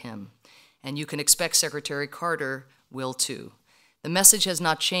after him, and you can expect Secretary Carter will too. The message has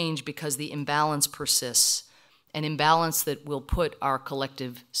not changed because the imbalance persists, an imbalance that will put our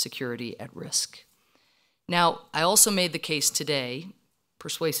collective security at risk. Now, I also made the case today,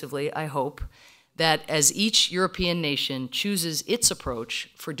 persuasively, I hope, that as each European nation chooses its approach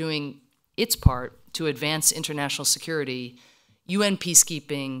for doing its part to advance international security, UN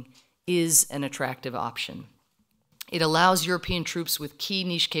peacekeeping is an attractive option. It allows European troops with key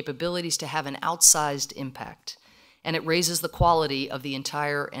niche capabilities to have an outsized impact, and it raises the quality of the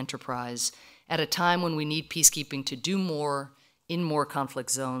entire enterprise at a time when we need peacekeeping to do more in more conflict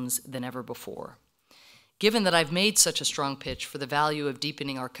zones than ever before. Given that I've made such a strong pitch for the value of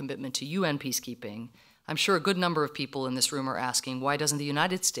deepening our commitment to UN peacekeeping, I'm sure a good number of people in this room are asking, why doesn't the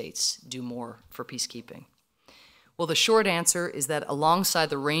United States do more for peacekeeping? Well, the short answer is that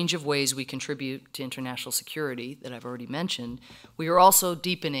alongside the range of ways we contribute to international security that I've already mentioned, we are also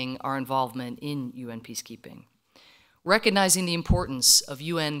deepening our involvement in UN peacekeeping. Recognizing the importance of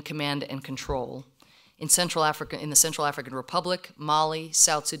UN command and control in the Central African Republic, Mali,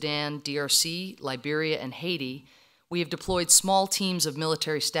 South Sudan, DRC, Liberia, and Haiti, we have deployed small teams of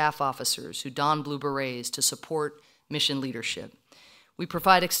military staff officers who don blue berets to support mission leadership. We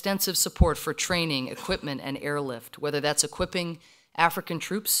provide extensive support for training, equipment, and airlift, whether that's equipping African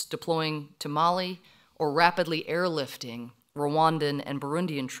troops deploying to Mali or rapidly airlifting Rwandan and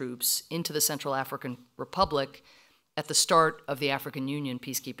Burundian troops into the Central African Republic at the start of the African Union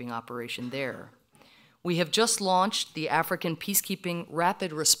peacekeeping operation there. We have just launched the African Peacekeeping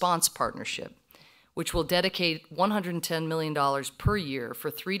Rapid Response Partnership, which will dedicate $110 million per year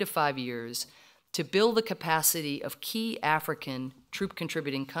for 3 to 5 years to build the capacity of key African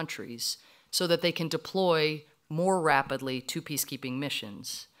troop-contributing countries so that they can deploy more rapidly to peacekeeping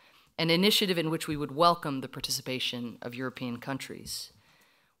missions, an initiative in which we would welcome the participation of European countries.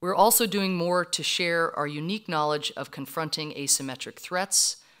 We're also doing more to share our unique knowledge of confronting asymmetric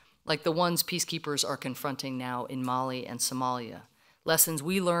threats, like the ones peacekeepers are confronting now in Mali and Somalia. Lessons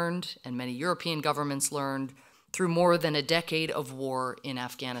we learned, and many European governments learned, through more than a decade of war in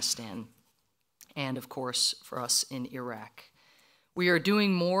Afghanistan, and of course, for us in Iraq. We are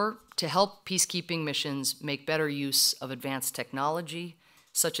doing more to help peacekeeping missions make better use of advanced technology,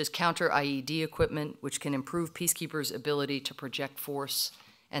 such as counter-IED equipment, which can improve peacekeepers' ability to project force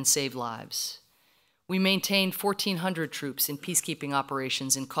and save lives. We maintained 1,400 troops in peacekeeping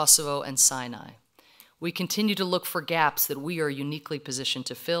operations in Kosovo and Sinai. We continue to look for gaps that we are uniquely positioned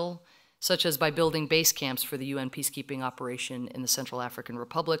to fill, such as by building base camps for the UN peacekeeping operation in the Central African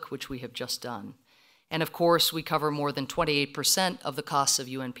Republic, which we have just done. And of course, we cover more than 28% of the costs of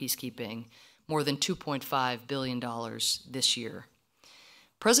UN peacekeeping, more than $2.5 billion this year.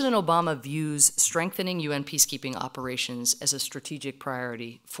 President Obama views strengthening UN peacekeeping operations as a strategic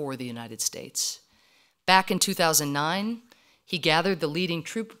priority for the United States. Back in 2009, he gathered the leading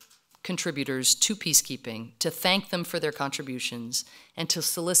troop contributors to peacekeeping to thank them for their contributions and to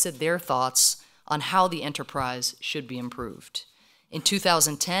solicit their thoughts on how the enterprise should be improved. In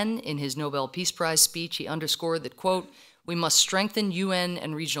 2010, in his Nobel Peace Prize speech, he underscored that, quote, "We must strengthen UN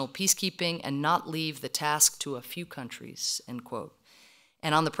and regional peacekeeping and not leave the task to a few countries," end quote.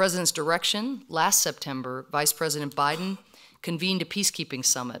 And on the President's direction, last September, Vice President Biden convened a peacekeeping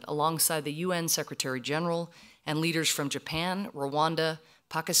summit alongside the UN Secretary General and leaders from Japan, Rwanda,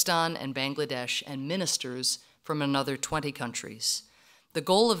 Pakistan, and Bangladesh, and ministers from another 20 countries. The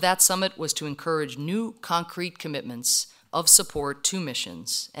goal of that summit was to encourage new concrete commitments of support to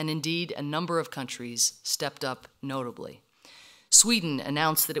missions, and indeed a number of countries stepped up notably. Sweden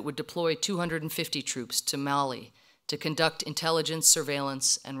announced that it would deploy 250 troops to Mali to conduct intelligence,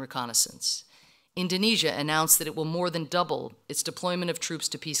 surveillance, and reconnaissance. Indonesia announced that it will more than double its deployment of troops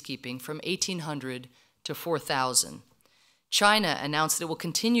to peacekeeping from 1,800 to 4,000. China announced that it will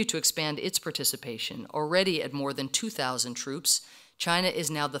continue to expand its participation, already at more than 2,000 troops. China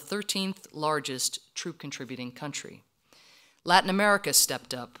is now the 13th largest troop-contributing country. Latin America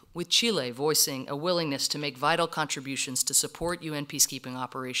stepped up, with Chile voicing a willingness to make vital contributions to support UN peacekeeping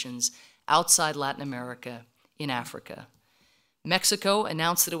operations outside Latin America in Africa. Mexico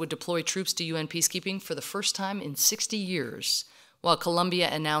announced that it would deploy troops to UN peacekeeping for the first time in 60 years, while Colombia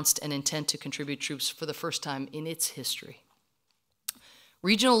announced an intent to contribute troops for the first time in its history.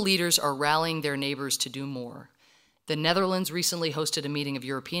 Regional leaders are rallying their neighbors to do more. The Netherlands recently hosted a meeting of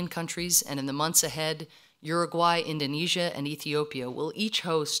European countries, and in the months ahead, Uruguay, Indonesia, and Ethiopia will each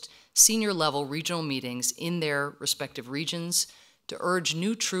host senior-level regional meetings in their respective regions to urge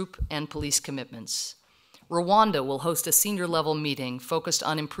new troop and police commitments. Rwanda will host a senior-level meeting focused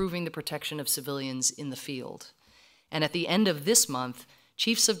on improving the protection of civilians in the field. And at the end of this month,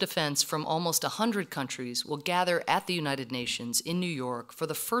 chiefs of defense from almost 100 countries will gather at the United Nations in New York for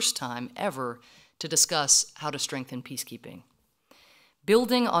the first time ever to discuss how to strengthen peacekeeping.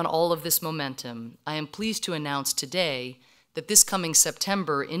 Building on all of this momentum, I am pleased to announce today that this coming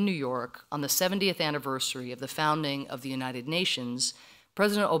September in New York, on the 70th anniversary of the founding of the United Nations,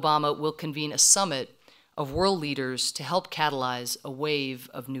 President Obama will convene a summit of world leaders to help catalyze a wave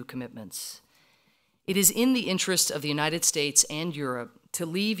of new commitments. It is in the interest of the United States and Europe to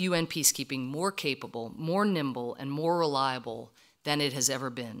leave UN peacekeeping more capable, more nimble, and more reliable than it has ever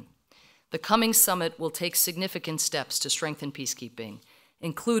been. The coming summit will take significant steps to strengthen peacekeeping,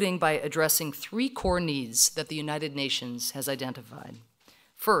 including by addressing 3 core needs that the United Nations has identified.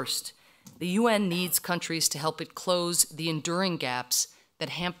 First, the UN needs countries to help it close the enduring gaps that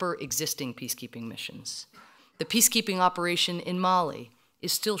hamper existing peacekeeping missions. The peacekeeping operation in Mali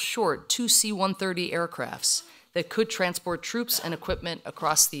is still short 2 C-130 aircrafts that could transport troops and equipment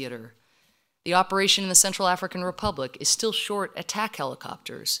across theater. The operation in the Central African Republic is still short attack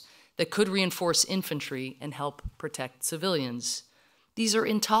helicopters that could reinforce infantry and help protect civilians. These are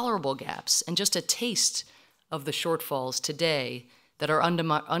intolerable gaps and just a taste of the shortfalls today that are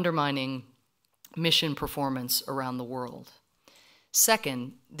undermining mission performance around the world.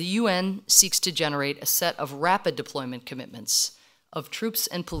 Second, the UN seeks to generate a set of rapid deployment commitments of troops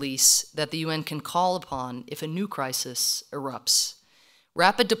and police that the UN can call upon if a new crisis erupts.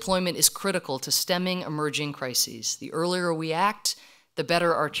 Rapid deployment is critical to stemming emerging crises. The earlier we act, the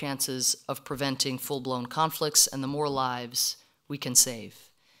better our chances of preventing full-blown conflicts and the more lives we can save.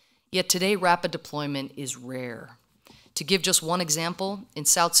 Yet today, rapid deployment is rare. To give just one example, in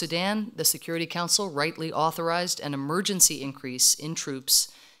South Sudan, the Security Council rightly authorized an emergency increase in troops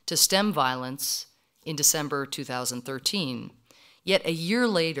to stem violence in December 2013. Yet a year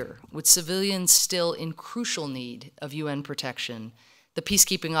later, with civilians still in crucial need of UN protection, the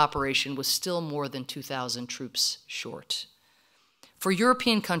peacekeeping operation was still more than 2,000 troops short. For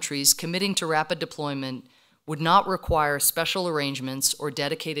European countries, committing to rapid deployment would not require special arrangements or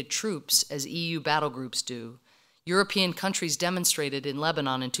dedicated troops as EU battle groups do. European countries demonstrated in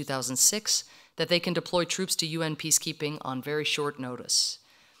Lebanon in 2006 that they can deploy troops to UN peacekeeping on very short notice.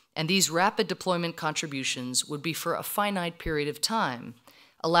 And these rapid deployment contributions would be for a finite period of time,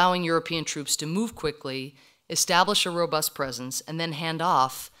 allowing European troops to move quickly, establish a robust presence, and then hand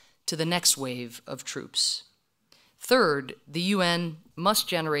off to the next wave of troops. Third, the UN must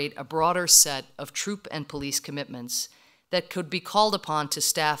generate a broader set of troop and police commitments that could be called upon to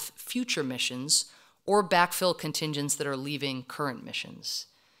staff future missions or backfill contingents that are leaving current missions.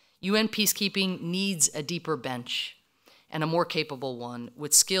 UN peacekeeping needs a deeper bench and a more capable one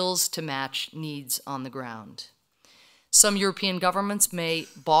with skills to match needs on the ground. Some European governments may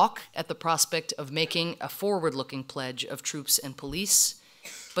balk at the prospect of making a forward-looking pledge of troops and police,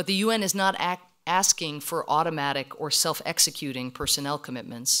 but the UN is not asking for automatic or self-executing personnel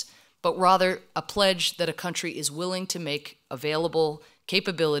commitments, but rather a pledge that a country is willing to make available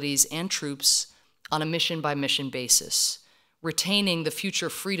capabilities and troops on a mission-by-mission basis, retaining the future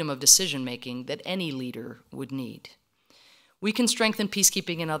freedom of decision-making that any leader would need. We can strengthen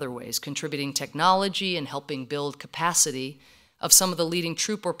peacekeeping in other ways, contributing technology and helping build capacity of some of the leading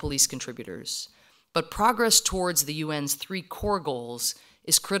troop or police contributors. But progress towards the UN's 3 core goals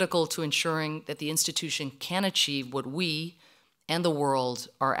is critical to ensuring that the institution can achieve what we and the world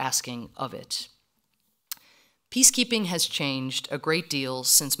are asking of it. Peacekeeping has changed a great deal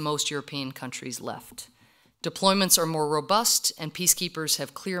since most European countries left. Deployments are more robust, and peacekeepers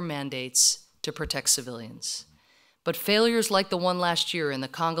have clear mandates to protect civilians. But failures like the one last year in the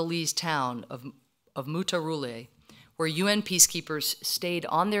Congolese town of Mutarule, where UN peacekeepers stayed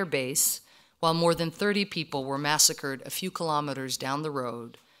on their base while more than 30 people were massacred a few kilometers down the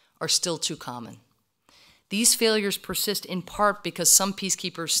road, are still too common. These failures persist in part because some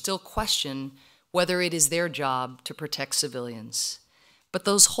peacekeepers still question whether it is their job to protect civilians. But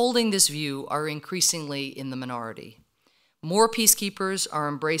those holding this view are increasingly in the minority. More peacekeepers are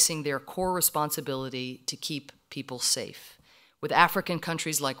embracing their core responsibility to keep people safe, with African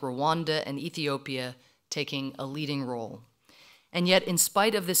countries like Rwanda and Ethiopia taking a leading role. And yet, in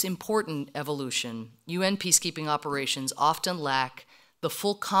spite of this important evolution, UN peacekeeping operations often lack the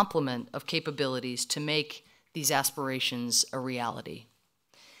full complement of capabilities to make these aspirations a reality.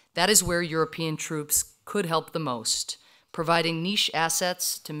 That is where European troops could help the most, providing niche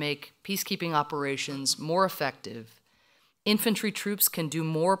assets to make peacekeeping operations more effective. Infantry troops can do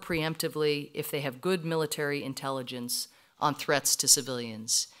more preemptively if they have good military intelligence on threats to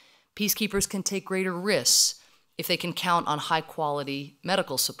civilians. Peacekeepers can take greater risks if they can count on high-quality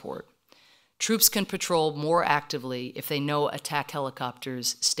medical support. Troops can patrol more actively if they know attack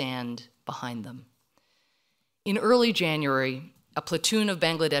helicopters stand behind them. In early January, a platoon of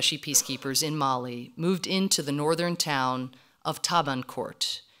Bangladeshi peacekeepers in Mali moved into the northern town of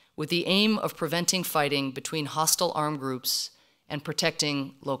Tabancourt with the aim of preventing fighting between hostile armed groups and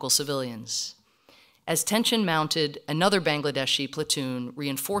protecting local civilians. As tension mounted, another Bangladeshi platoon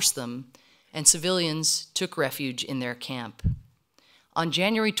reinforced them, and civilians took refuge in their camp. On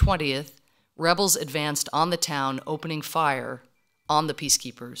January 20th, rebels advanced on the town, opening fire on the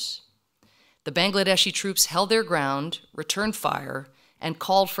peacekeepers. The Bangladeshi troops held their ground, returned fire, and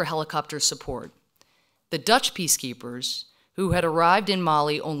called for helicopter support. The Dutch peacekeepers, who had arrived in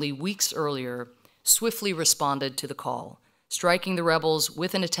Mali only weeks earlier, swiftly responded to the call, striking the rebels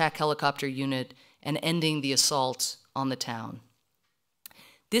with an attack helicopter unit and ending the assault on the town.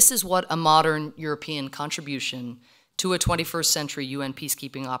 This is what a modern European contribution to a 21st century UN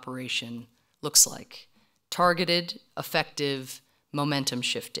peacekeeping operation looks like: targeted, effective, momentum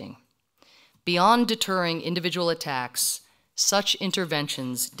shifting. Beyond deterring individual attacks, such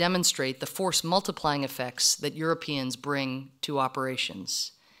interventions demonstrate the force-multiplying effects that Europeans bring to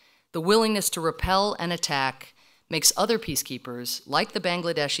operations. The willingness to repel an attack makes other peacekeepers, like the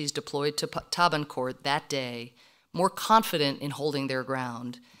Bangladeshis deployed to Tabancourt that day, more confident in holding their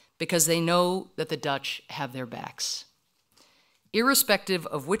ground because they know that the Dutch have their backs. Irrespective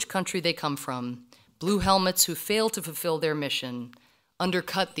of which country they come from, blue helmets who fail to fulfill their mission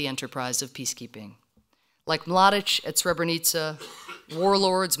undercut the enterprise of peacekeeping. Like Mladic at Srebrenica,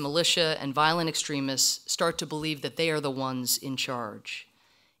 warlords, militia, and violent extremists start to believe that they are the ones in charge.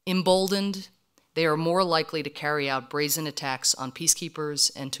 Emboldened, they are more likely to carry out brazen attacks on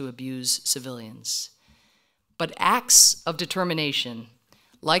peacekeepers and to abuse civilians. But acts of determination,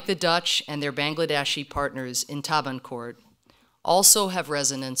 like the Dutch and their Bangladeshi partners in Tabancourt, also have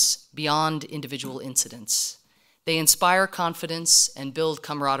resonance beyond individual incidents. They inspire confidence and build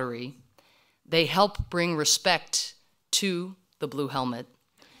camaraderie. They help bring respect to the blue helmet,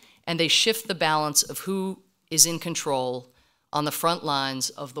 and they shift the balance of who is in control on the front lines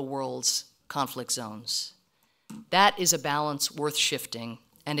of the world's conflict zones. That is a balance worth shifting,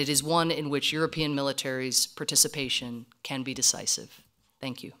 and it is one in which European military's participation can be decisive.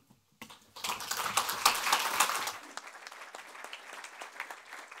 Thank you.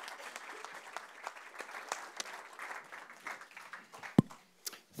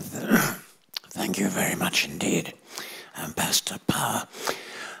 Thank you very much indeed, Ambassador Power.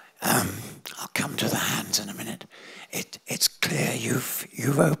 I'll come to the hands in a minute. It's clear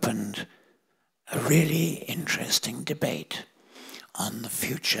you've opened a really interesting debate on the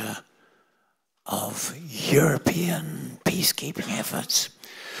future of European peacekeeping efforts,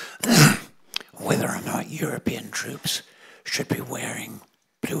 whether or not European troops should be wearing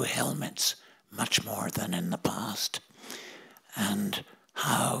blue helmets much more than in the past, and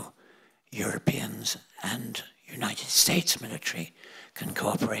how Europeans and United States military can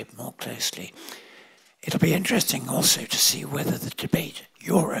cooperate more closely. It'll be interesting also to see whether the debate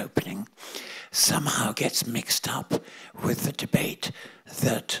you're opening somehow gets mixed up with the debate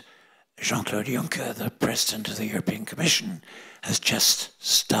that Jean-Claude Juncker, the President of the European Commission, has just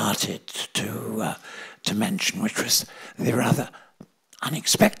started to mention, which was the rather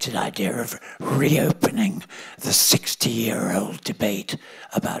unexpected idea of reopening the 60-year-old debate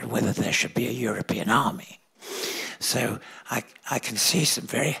about whether there should be a European army. So I can see some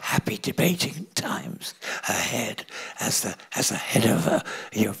very happy debating times ahead as the head of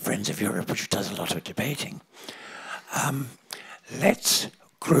your Friends of Europe, which does a lot of debating. Let's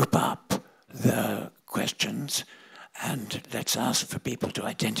group up the questions and let's ask for people to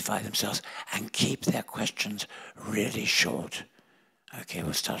identify themselves and keep their questions really short. Okay,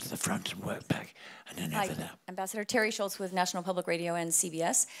 we'll start at the front and work back, and then over there. Ambassador Terry Schultz with National Public Radio and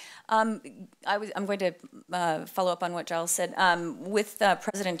CBS. I'm going to follow up on what Giles said. With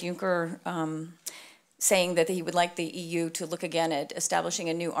President Juncker saying that he would like the EU to look again at establishing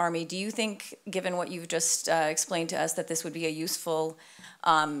a new army, do you think, given what you've just explained to us, that this would be a useful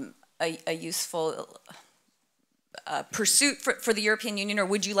pursuit for the European Union, or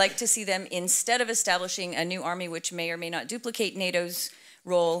would you like to see them, instead of establishing a new army which may or may not duplicate NATO's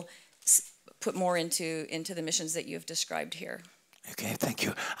role, put more into the missions that you have described here? Okay, thank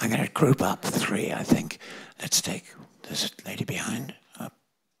you. I'm going to group up three, I think. Let's take this lady behind.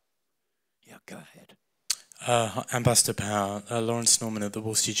 Yeah, go ahead. Ambassador Power, Lawrence Norman at the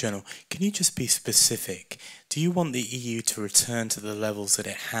Wall Street Journal. Can you just be specific? Do you want the EU to return to the levels that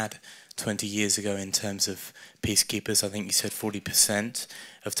it had 20 years ago in terms of peacekeepers? I think you said 40%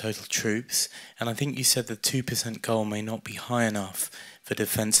 of total troops. And I think you said the 2% goal may not be high enough for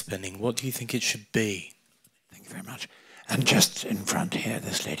defense spending. What do you think it should be? Thank you very much. And just in front here,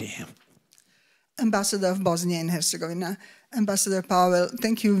 this lady here. Ambassador of Bosnia and Herzegovina. Ambassador Powell,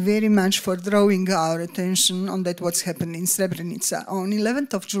 thank you very much for drawing our attention on that what's happened in Srebrenica. On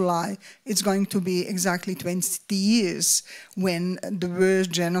 11th of July, it's going to be exactly 20 years when the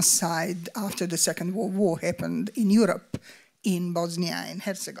worst genocide after the Second World War happened in Europe, in Bosnia and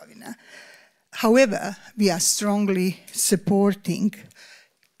Herzegovina. However, we are strongly supporting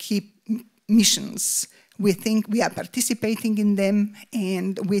key missions. We think we are participating in them,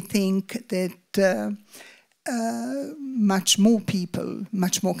 and we think that much more people,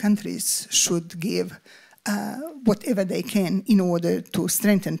 much more countries should give whatever they can in order to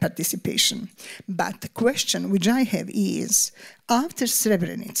strengthen participation. But the question which I have is, after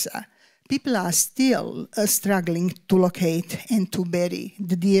Srebrenica, people are still struggling to locate and to bury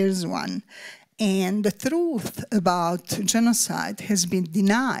the dearest one. And the truth about genocide has been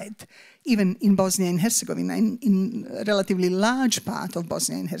denied, even in Bosnia and Herzegovina, in a relatively large part of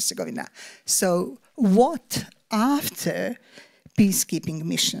Bosnia and Herzegovina. So what after peacekeeping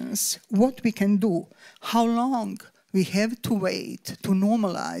missions, what we can do, how long we have to wait to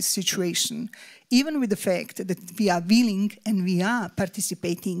normalize situation, even with the fact that we are willing and we are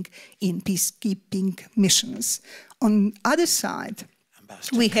participating in peacekeeping missions. On other side,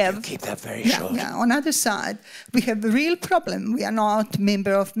 we have, keep that very short. Yeah, on the other side, we have a real problem. We are not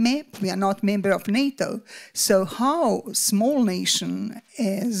member of MEP, we are not member of NATO. So how small nation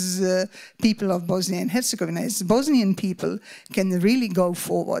as people of Bosnia and Herzegovina, as Bosnian people, can really go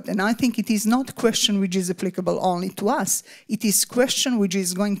forward? And I think it is not a question which is applicable only to us. It is a question which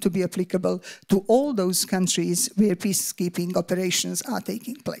is going to be applicable to all those countries where peacekeeping operations are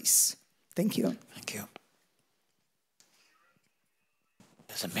taking place. Thank you. Thank you.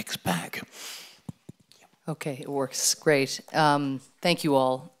 It's a mixed bag. Okay, it works great. Thank you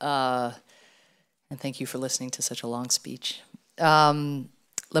all. And thank you for listening to such a long speech.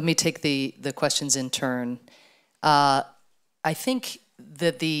 Let me take the questions in turn. I think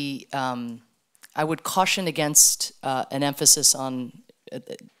that I would caution against an emphasis on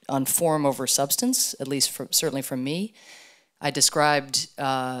form over substance, at least certainly from me. I described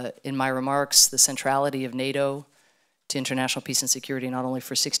in my remarks the centrality of NATO to international peace and security, not only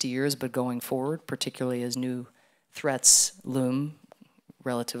for 60 years, but going forward, particularly as new threats loom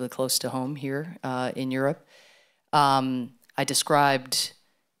relatively close to home here in Europe. I described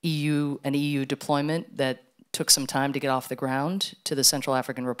an EU deployment that took some time to get off the ground to the Central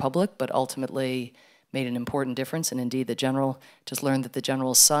African Republic, but ultimately made an important difference. And indeed, the general just learned that the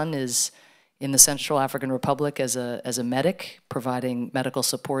general's son is in the Central African Republic as a medic, providing medical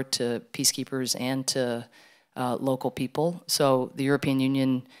support to peacekeepers and to local people. So the European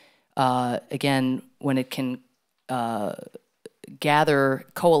Union, again, when it can gather,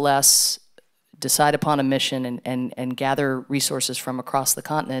 coalesce, decide upon a mission and gather resources from across the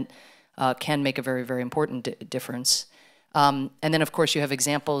continent, can make a very, very important difference. And then, of course, you have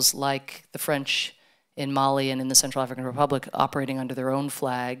examples like the French in Mali and in the Central African Republic operating under their own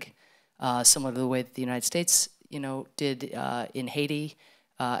flag, similar to the way that the United States, did in Haiti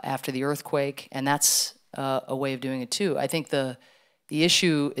after the earthquake, and that's a way of doing it too. I think the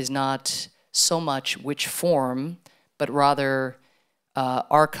issue is not so much which form, but rather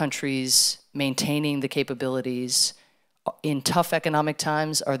our countries maintaining the capabilities. In tough economic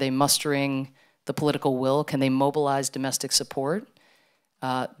times, are they mustering the political will? Can they mobilize domestic support?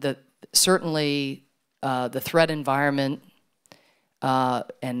 Certainly, the threat environment,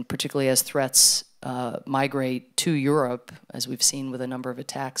 and particularly as threats migrate to Europe, as we've seen with a number of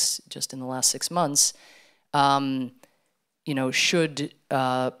attacks just in the last 6 months, should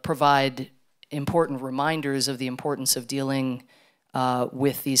provide important reminders of the importance of dealing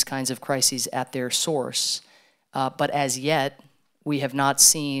with these kinds of crises at their source. But as yet, we have not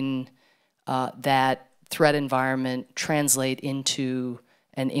seen that threat environment translate into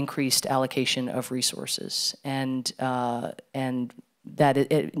an increased allocation of resources. And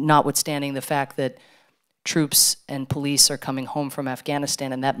that, notwithstanding the fact that troops and police are coming home from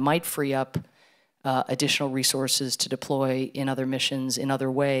Afghanistan, and that might free up additional resources to deploy in other missions in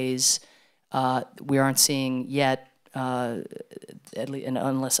other ways, we aren't seeing yet, and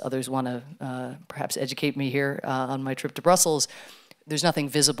unless others want to perhaps educate me here on my trip to Brussels, there's nothing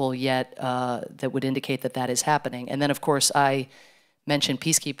visible yet that would indicate that that is happening. And then, of course, I mentioned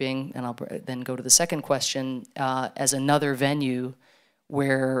peacekeeping, and I'll then go to the second question, as another venue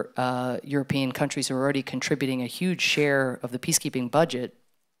where European countries who are already contributing a huge share of the peacekeeping budget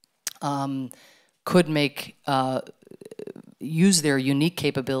could use their unique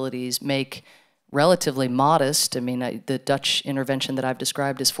capabilities, make relatively modest, the Dutch intervention that I've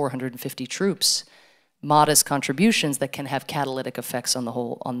described is 450 troops, modest contributions that can have catalytic effects on the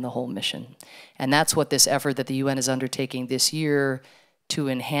whole mission. And that's what this effort that the UN is undertaking this year to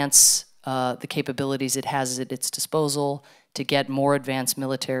enhance the capabilities it has at its disposal, to get more advanced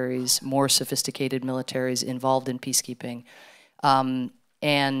militaries, more sophisticated militaries involved in peacekeeping.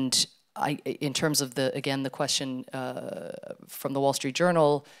 And in terms of the question from the Wall Street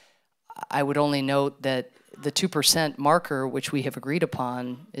Journal, I would only note that the 2% marker, which we have agreed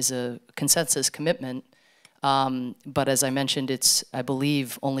upon, is a consensus commitment. But as I mentioned, it's, I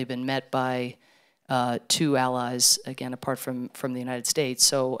believe, only been met by 2 allies, again, apart from the United States.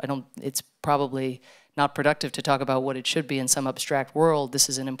 So it's probably not productive to talk about what it should be in some abstract world. This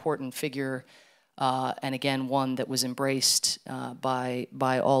is an important figure, and again, one that was embraced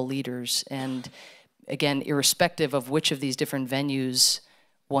by all leaders. And again, irrespective of which of these different venues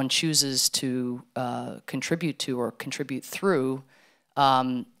one chooses to contribute to or contribute through,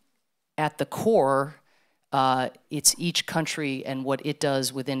 at the core, it's each country and what it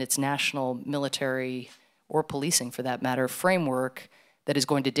does within its national military or policing, for that matter, framework that is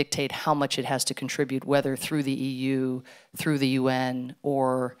going to dictate how much it has to contribute, whether through the EU, through the UN,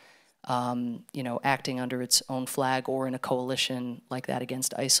 or acting under its own flag or in a coalition like that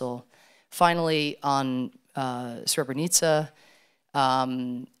against ISIL. Finally, on Srebrenica,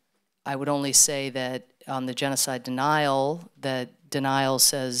 I would only say that on the genocide denial, that denial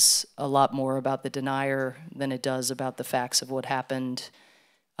says a lot more about the denier than it does about the facts of what happened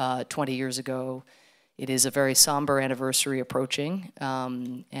 20 years ago. It is a very somber anniversary approaching,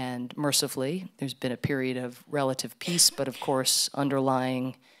 and mercifully, there's been a period of relative peace, but of course,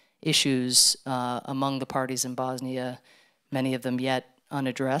 underlying issues among the parties in Bosnia, many of them yet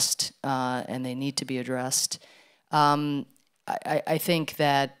unaddressed, and they need to be addressed. I think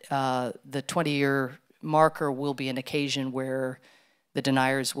that the 20-year marker will be an occasion where the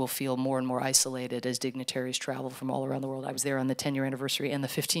deniers will feel more and more isolated as dignitaries travel from all around the world. I was there on the 10-year anniversary and the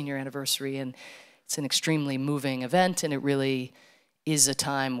 15-year anniversary, and it's an extremely moving event, and it really is a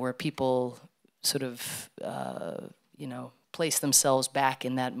time where people sort of, you know, place themselves back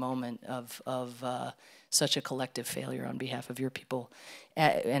in that moment of such a collective failure on behalf of your people.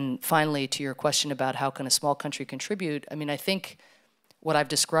 And finally, to your question about how can a small country contribute, I mean, I think what I've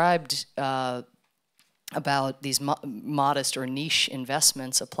described about these modest or niche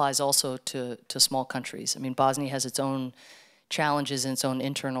investments applies also to small countries. I mean, Bosnia has its own challenges and its own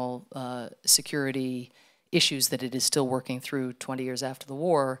internal security issues that it is still working through 20 years after the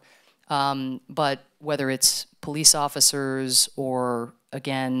war. But whether it's police officers or,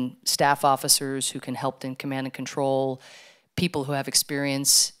 again, staff officers who can help in command and control, people who have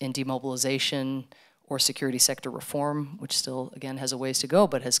experience in demobilization or security sector reform, which still, again, has a ways to go,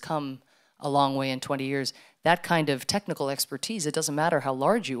 but has come a long way in 20 years. That kind of technical expertise, it doesn't matter how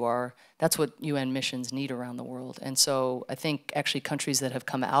large you are, that's what UN missions need around the world. And so I think actually countries that have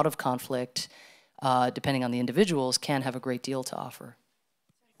come out of conflict, depending on the individuals, can have a great deal to offer.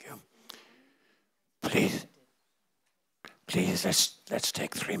 Thank you. Please, let's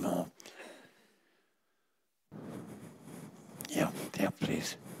take 3 more. Yeah,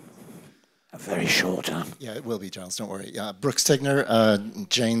 please. A very short one. Yeah, it will be, Giles, don't worry. Brooks Tigner,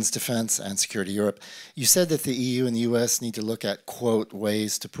 Jane's Defense and Security Europe. You said that the EU and the US need to look at, quote,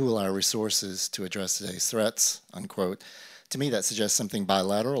 ways to pool our resources to address today's threats, unquote. To me, that suggests something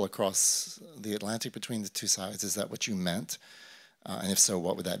bilateral across the Atlantic between the two sides. Is that what you meant? And if so,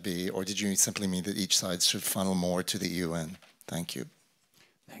 what would that be? Or did you simply mean that each side should funnel more to the UN? Thank you.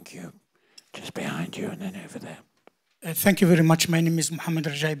 Thank you. Just behind you and then over there. Thank you very much. My name is Mohammed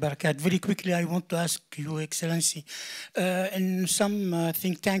Rajai Barakat. Very quickly, I want to ask Your Excellency, in some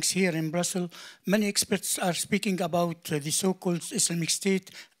think tanks here in Brussels, many experts are speaking about the so-called Islamic State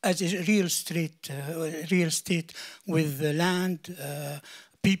as a real state with land,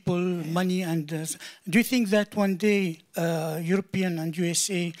 people, money, and do you think that one day European and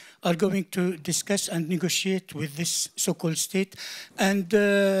USA are going to discuss and negotiate with this so-called state? And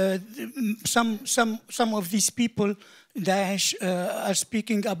some of these people, Daesh, are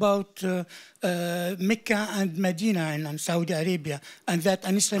speaking about Mecca and Medina in Saudi Arabia, and that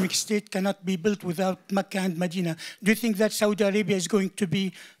an Islamic State cannot be built without Mecca and Medina. Do you think that Saudi Arabia is going to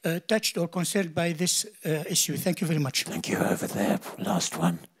be touched or concerned by this issue? Thank you very much. Thank you. Over there, last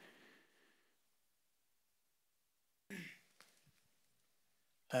one.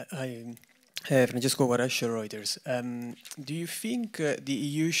 Francesco Guarascio, Reuters. Do you think the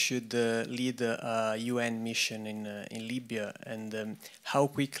EU should lead a UN mission in Libya, and how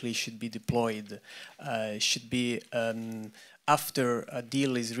quickly should be deployed? Should be after a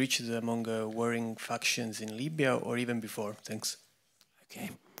deal is reached among warring factions in Libya, or even before? Thanks.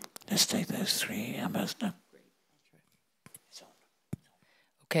 Okay, let's take those 3, Ambassador.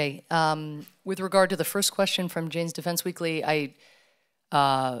 Okay, with regard to the first question from Jane's Defense Weekly,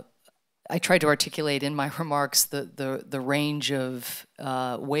 I tried to articulate in my remarks the range of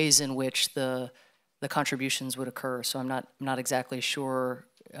ways in which the contributions would occur. So I'm not exactly sure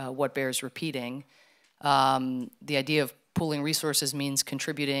what bears repeating. The idea of pooling resources means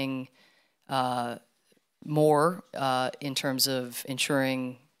contributing more in terms of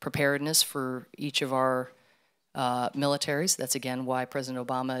ensuring preparedness for each of our militaries. That's again why President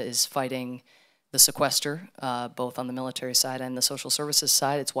Obama is fighting the sequester, both on the military side and the social services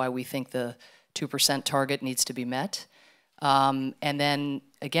side. It's why we think the 2% target needs to be met. And then,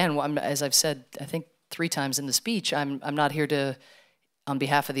 again, as I've said, I think 3 times in the speech, I'm not here to, on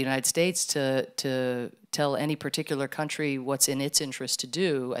behalf of the United States, to tell any particular country what's in its interest to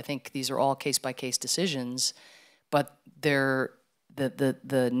do. I think these are all case-by-case decisions, but the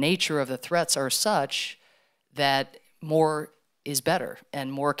nature of the threats are such that more is better,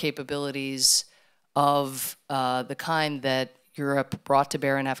 and more capabilities of the kind that Europe brought to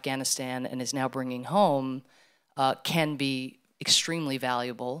bear in Afghanistan and is now bringing home can be extremely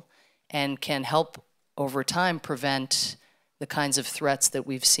valuable and can help over time prevent the kinds of threats that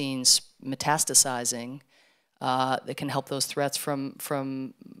we've seen metastasizing, that can help those threats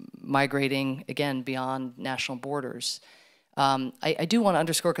from migrating, again, beyond national borders. I do want to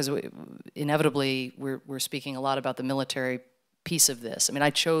underscore, because inevitably we're speaking a lot about the military piece of this. I mean, I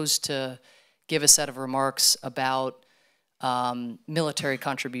chose to give a set of remarks about military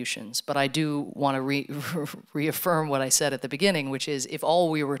contributions, but I do want to reaffirm what I said at the beginning, which is if all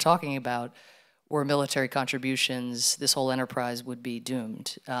we were talking about were military contributions, this whole enterprise would be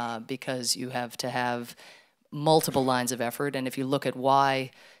doomed, because you have to have multiple lines of effort. And if you look at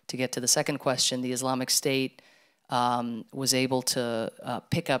why, to get to the second question, the Islamic State was able to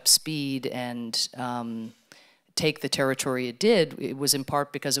pick up speed and take the territory it did, it was in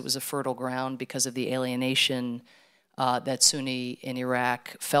part because it was a fertile ground, because of the alienation that Sunni in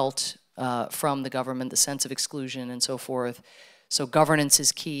Iraq felt from the government, the sense of exclusion and so forth. So governance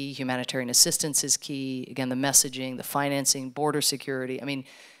is key, humanitarian assistance is key, again, the messaging, the financing, border security. I mean,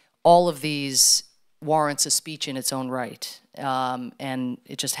 all of these warrants a speech in its own right. And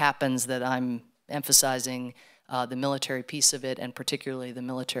it just happens that I'm emphasizing the military piece of it, and particularly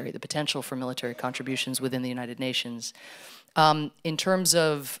the potential for military contributions within the United Nations. In terms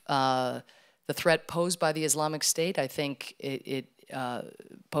of the threat posed by the Islamic State, I think it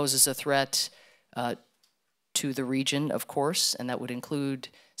poses a threat to the region, of course, and that would include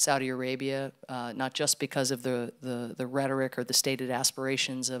Saudi Arabia, not just because of the rhetoric or the stated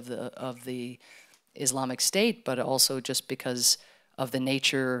aspirations of the Islamic State, but also just because of the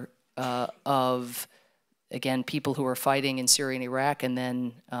nature of, again, people who are fighting in Syria and Iraq and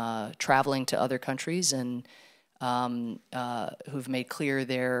then traveling to other countries and who've made clear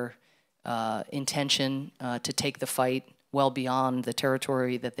their intention to take the fight well beyond the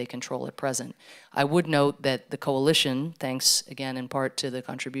territory that they control at present. I would note that the coalition, thanks again in part to the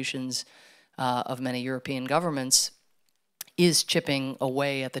contributions of many European governments, is chipping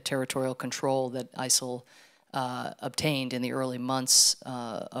away at the territorial control that ISIL obtained in the early months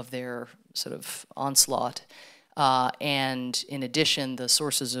of their sort of onslaught. And in addition, the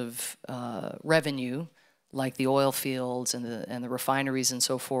sources of revenue, like the oil fields and the refineries and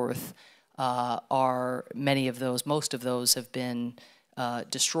so forth, most of those have been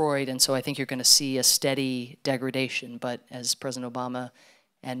destroyed, and so I think you're going to see a steady degradation. But as President Obama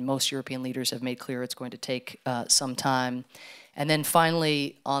and most European leaders have made clear, it's going to take some time. And then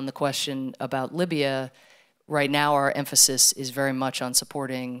finally, on the question about Libya, right now our emphasis is very much on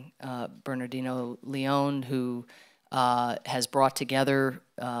supporting Bernardino Leon, who has brought together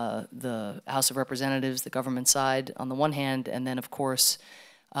the House of Representatives, the government side on the one hand, and then of course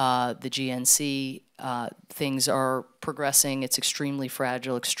the GNC. Things are progressing. It's extremely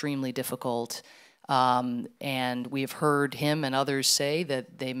fragile, extremely difficult. And we have heard him and others say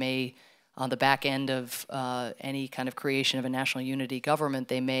that they may, on the back end of any kind of creation of a national unity government,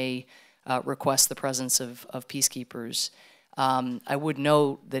 they may request the presence of peacekeepers. I would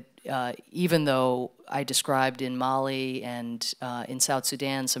note that even though I described in Mali and in South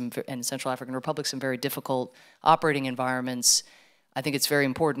Sudan and Central African Republic some very difficult operating environments, I think it's very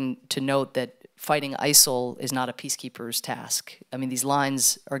important to note that fighting ISIL is not a peacekeeper's task. I mean, these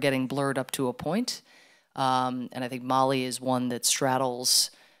lines are getting blurred up to a point, and I think Mali is one that straddles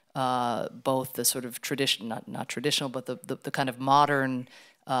both the sort of not traditional, but the kind of modern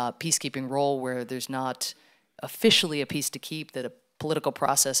peacekeeping role where there's not officially a peace to keep, that a political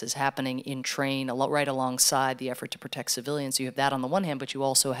process is happening in train right alongside the effort to protect civilians. So you have that on the one hand, but you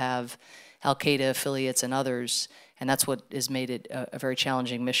also have al-Qaeda affiliates and others, and that's what has made it a very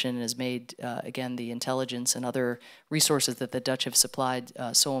challenging mission and has made, again, the intelligence and other resources that the Dutch have supplied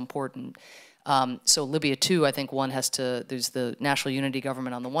so important. So Libya too, I think there's the national unity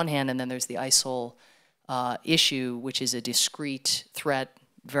government on the one hand, and then there's the ISIL issue, which is a discrete threat,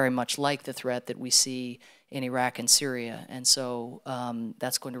 very much like the threat that we see in Iraq and Syria. And so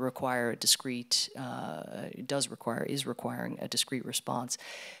that's going to require a discrete, is requiring a discrete response.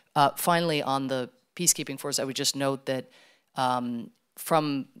 Finally, on the peacekeeping force, I would just note that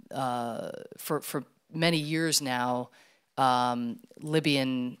for many years now,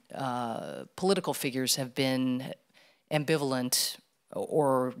 Libyan political figures have been ambivalent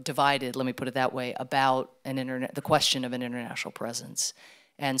or divided, let me put it that way, about the question of an international presence.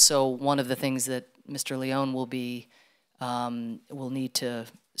 And so one of the things that Mr. Leon will need to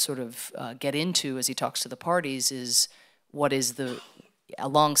sort of get into as he talks to the parties is what is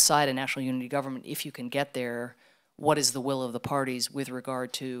alongside a national unity government, if you can get there, what is the will of the parties with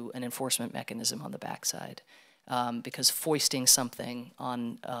regard to an enforcement mechanism on the backside? Because foisting something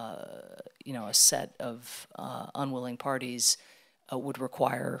on a set of unwilling parties would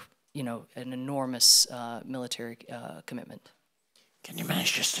require an enormous military commitment. Can you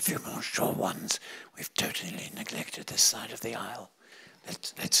manage just a few more short ones? We've totally neglected this side of the aisle.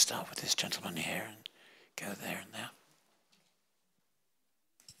 Let's start with this gentleman here and go there and there.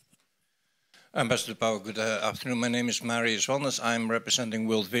 Ambassador Power, good afternoon. My name is Marius Wannes. I'm representing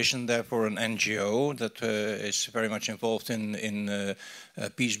World Vision, therefore an NGO that is very much involved in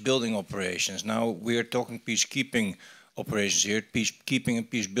peace building operations. Now we're talking peacekeeping operations here. Peacekeeping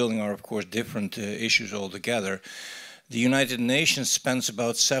and peace building are of course different issues altogether. The United Nations spends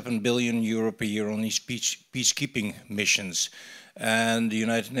about €7 billion per year on these peacekeeping missions, and the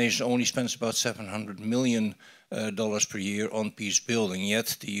United Nations only spends about 700 million dollars per year on peace building.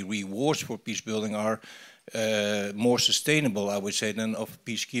 Yet the rewards for peace building are more sustainable, I would say, than of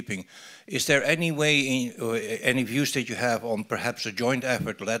peacekeeping. Is there any way, any views that you have on perhaps a joint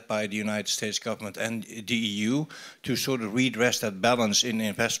effort led by the United States government and the EU to sort of redress that balance in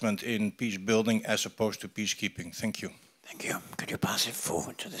investment in peace building as opposed to peacekeeping? Thank you. Thank you. Could you pass it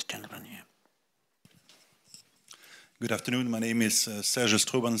forward to this gentleman here? Good afternoon. My name is Serge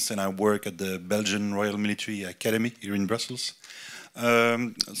Stroobans, and I work at the Belgian Royal Military Academy here in Brussels.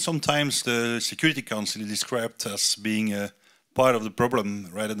 Sometimes the Security Council is described as being a part of the problem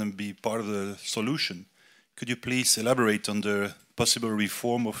rather than be part of the solution. Could you please elaborate on the possible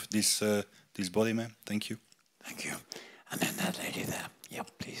reform of this body, ma'am? Thank you. Thank you. And then that lady there.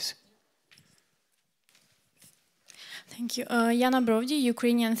 Yep, please. Thank you. Jana Brovdi,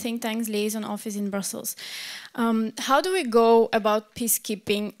 Ukrainian think tank's liaison office in Brussels. How do we go about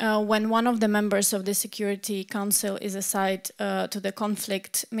peacekeeping when one of the members of the Security Council is aside to the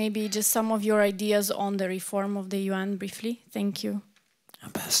conflict? Maybe just some of your ideas on the reform of the UN briefly. Thank you.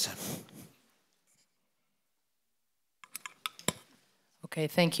 Ambassador. Okay,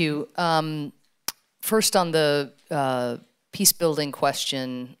 thank you. First on the peace building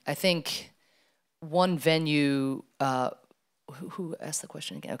question, I think one venue, who asked the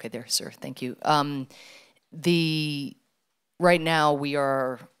question again? Okay, there, sir, thank you. Right now we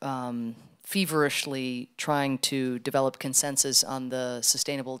are feverishly trying to develop consensus on the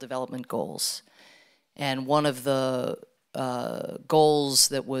Sustainable Development Goals. And one of the goals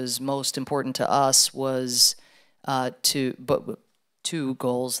that was most important to us was two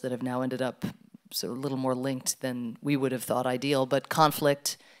goals that have now ended up a little more linked than we would have thought ideal, but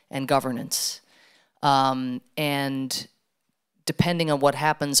conflict and governance. And depending on what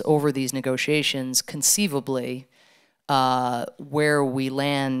happens over these negotiations, conceivably, where we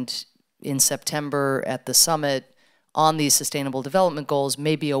land in September at the summit on these Sustainable Development Goals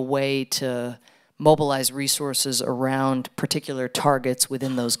may be a way to mobilize resources around particular targets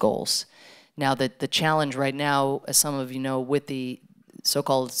within those goals. Now, the challenge right now, as some of you know, with the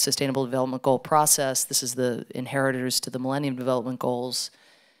so-called Sustainable Development Goal process, this is the inheritors to the Millennium Development Goals.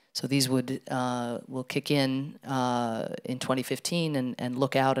 So these will kick in 2015 and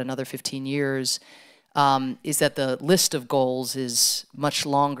look out another 15 years, is that the list of goals is much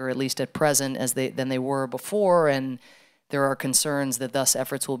longer, at least at present, than they were before, and there are concerns that thus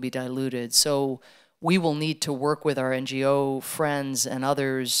efforts will be diluted. So we will need to work with our NGO friends and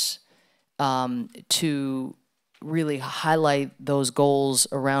others to really highlight those goals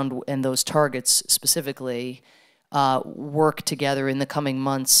around and those targets specifically, work together in the coming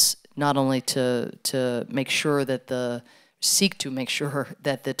months, not only to make sure that seek to make sure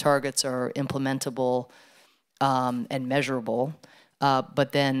that the targets are implementable and measurable,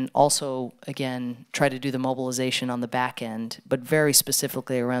 but then also, again, try to do the mobilization on the back end, but very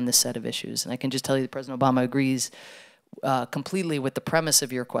specifically around this set of issues. And I can just tell you that President Obama agrees completely with the premise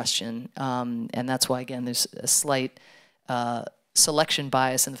of your question, and that's why, again, there's a slight selection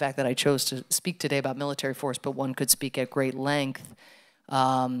bias in the fact that I chose to speak today about military force, but one could speak at great length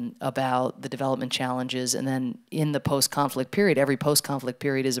about the development challenges. And then in the post-conflict period, every post-conflict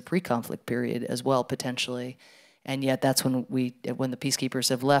period is a pre-conflict period as well, potentially. And yet that's when the peacekeepers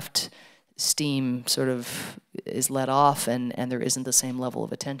have left, steam sort of is let off, and there isn't the same level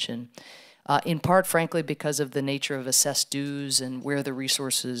of attention. In part, frankly, because of the nature of assessed dues and where the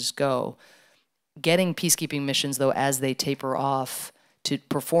resources go. Getting peacekeeping missions, though, as they taper off to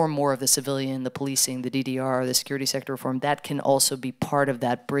perform more of the civilian, the policing, the DDR, the security sector reform, that can also be part of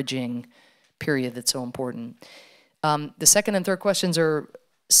that bridging period that's so important. The second and third questions are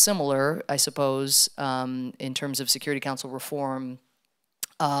similar, I suppose, in terms of Security Council reform.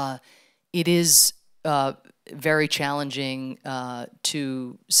 It is very challenging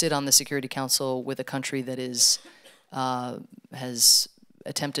to sit on the Security Council with a country that has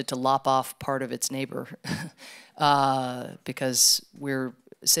attempted to lop off part of its neighbor because we're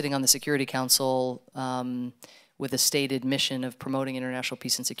sitting on the Security Council with a stated mission of promoting international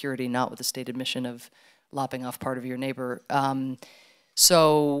peace and security, not with a stated mission of lopping off part of your neighbor.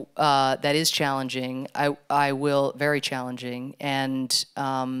 So that is challenging. Very challenging, and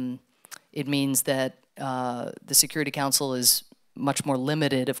it means that the Security Council is much more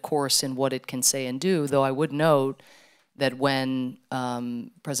limited, of course, in what it can say and do, though I would note that when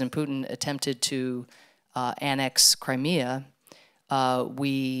President Putin attempted to annex Crimea,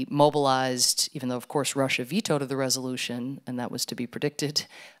 we mobilized, even though, of course, Russia vetoed the resolution, and that was to be predicted,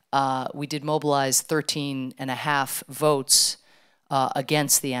 we did mobilize 13.5 votes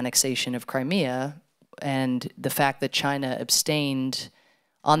against the annexation of Crimea, and the fact that China abstained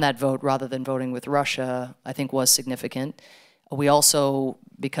on that vote rather than voting with Russia, I think was significant. We also,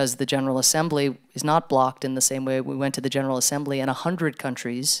 because the General Assembly is not blocked in the same way, we went to the General Assembly and 100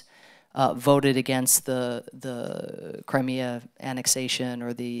 countries voted against the Crimea annexation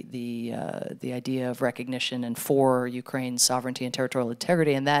or the idea of recognition and for Ukraine's sovereignty and territorial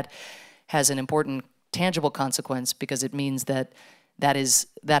integrity, and that has an important tangible consequence because it means that that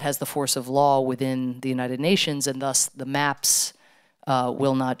has the force of law within the United Nations, and thus the maps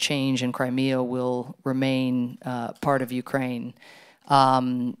will not change and Crimea will remain part of Ukraine.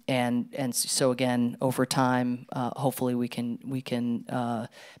 And so again, over time, hopefully we can make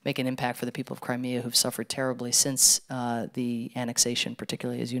an impact for the people of Crimea who've suffered terribly since the annexation,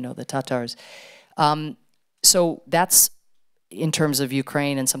 particularly, as you know, the Tatars. So that's in terms of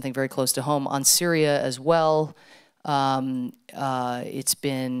Ukraine and something very close to home. On Syria as well, it's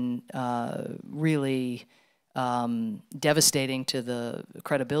been really devastating to the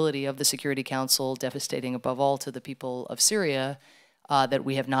credibility of the Security Council, devastating above all to the people of Syria, that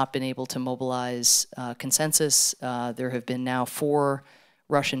we have not been able to mobilize consensus. There have been now 4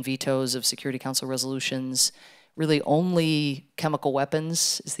 Russian vetoes of Security Council resolutions. Really only chemical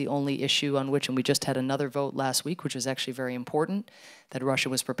weapons is the only issue on which, and we just had another vote last week, which was actually very important, that Russia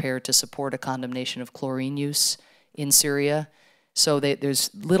was prepared to support a condemnation of chlorine use in Syria. So there's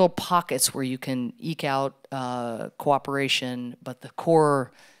little pockets where you can eke out cooperation, but the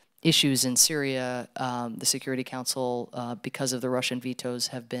core issues in Syria, the Security Council, because of the Russian vetoes,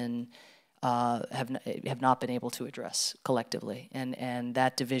 have not been able to address collectively, and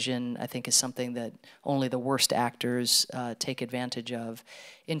that division, I think, is something that only the worst actors take advantage of.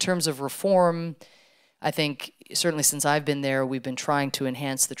 In terms of reform, I think certainly since I've been there, we've been trying to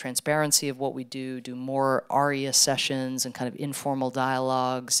enhance the transparency of what we do more ARIA sessions and kind of informal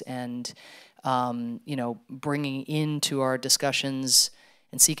dialogues, and you know, bringing into our discussions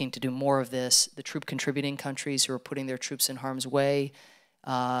and seeking to do more of this the troop contributing countries who are putting their troops in harm's way.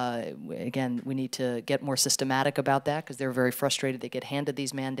 Again, we need to get more systematic about that because they're very frustrated. They get handed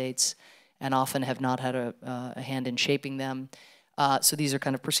these mandates and often have not had a hand in shaping them. So these are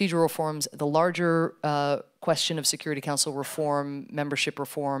kind of procedural reforms. The larger question of Security Council reform, membership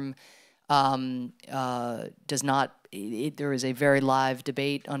reform, does not, there is a very live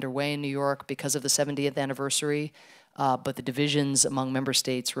debate underway in New York because of the 70th anniversary, but the divisions among member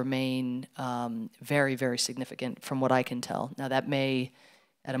states remain very, very significant from what I can tell. Now that may,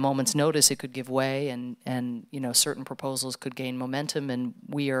 at a moment's notice, it could give way and you know, certain proposals could gain momentum, and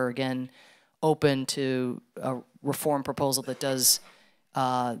we are, again, open to a reform proposal that does,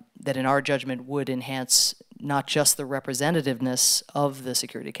 that in our judgment would enhance not just the representativeness of the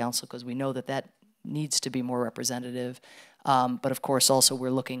Security Council, because we know that that needs to be more representative, but of course also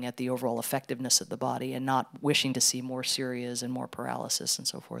we're looking at the overall effectiveness of the body and not wishing to see more Syrias and more paralysis and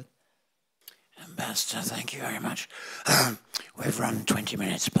so forth. Ambassador, thank you very much. We've run 20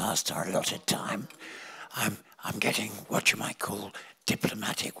 minutes past our allotted time. I'm getting what you might call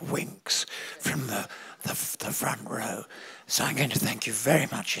diplomatic winks from the front row. So I'm going to thank you very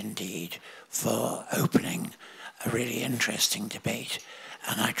much indeed for opening a really interesting debate.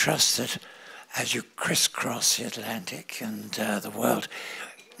 And I trust that as you crisscross the Atlantic and the world,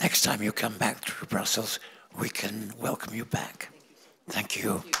 next time you come back through Brussels, we can welcome you back. Thank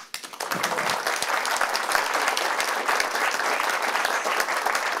you.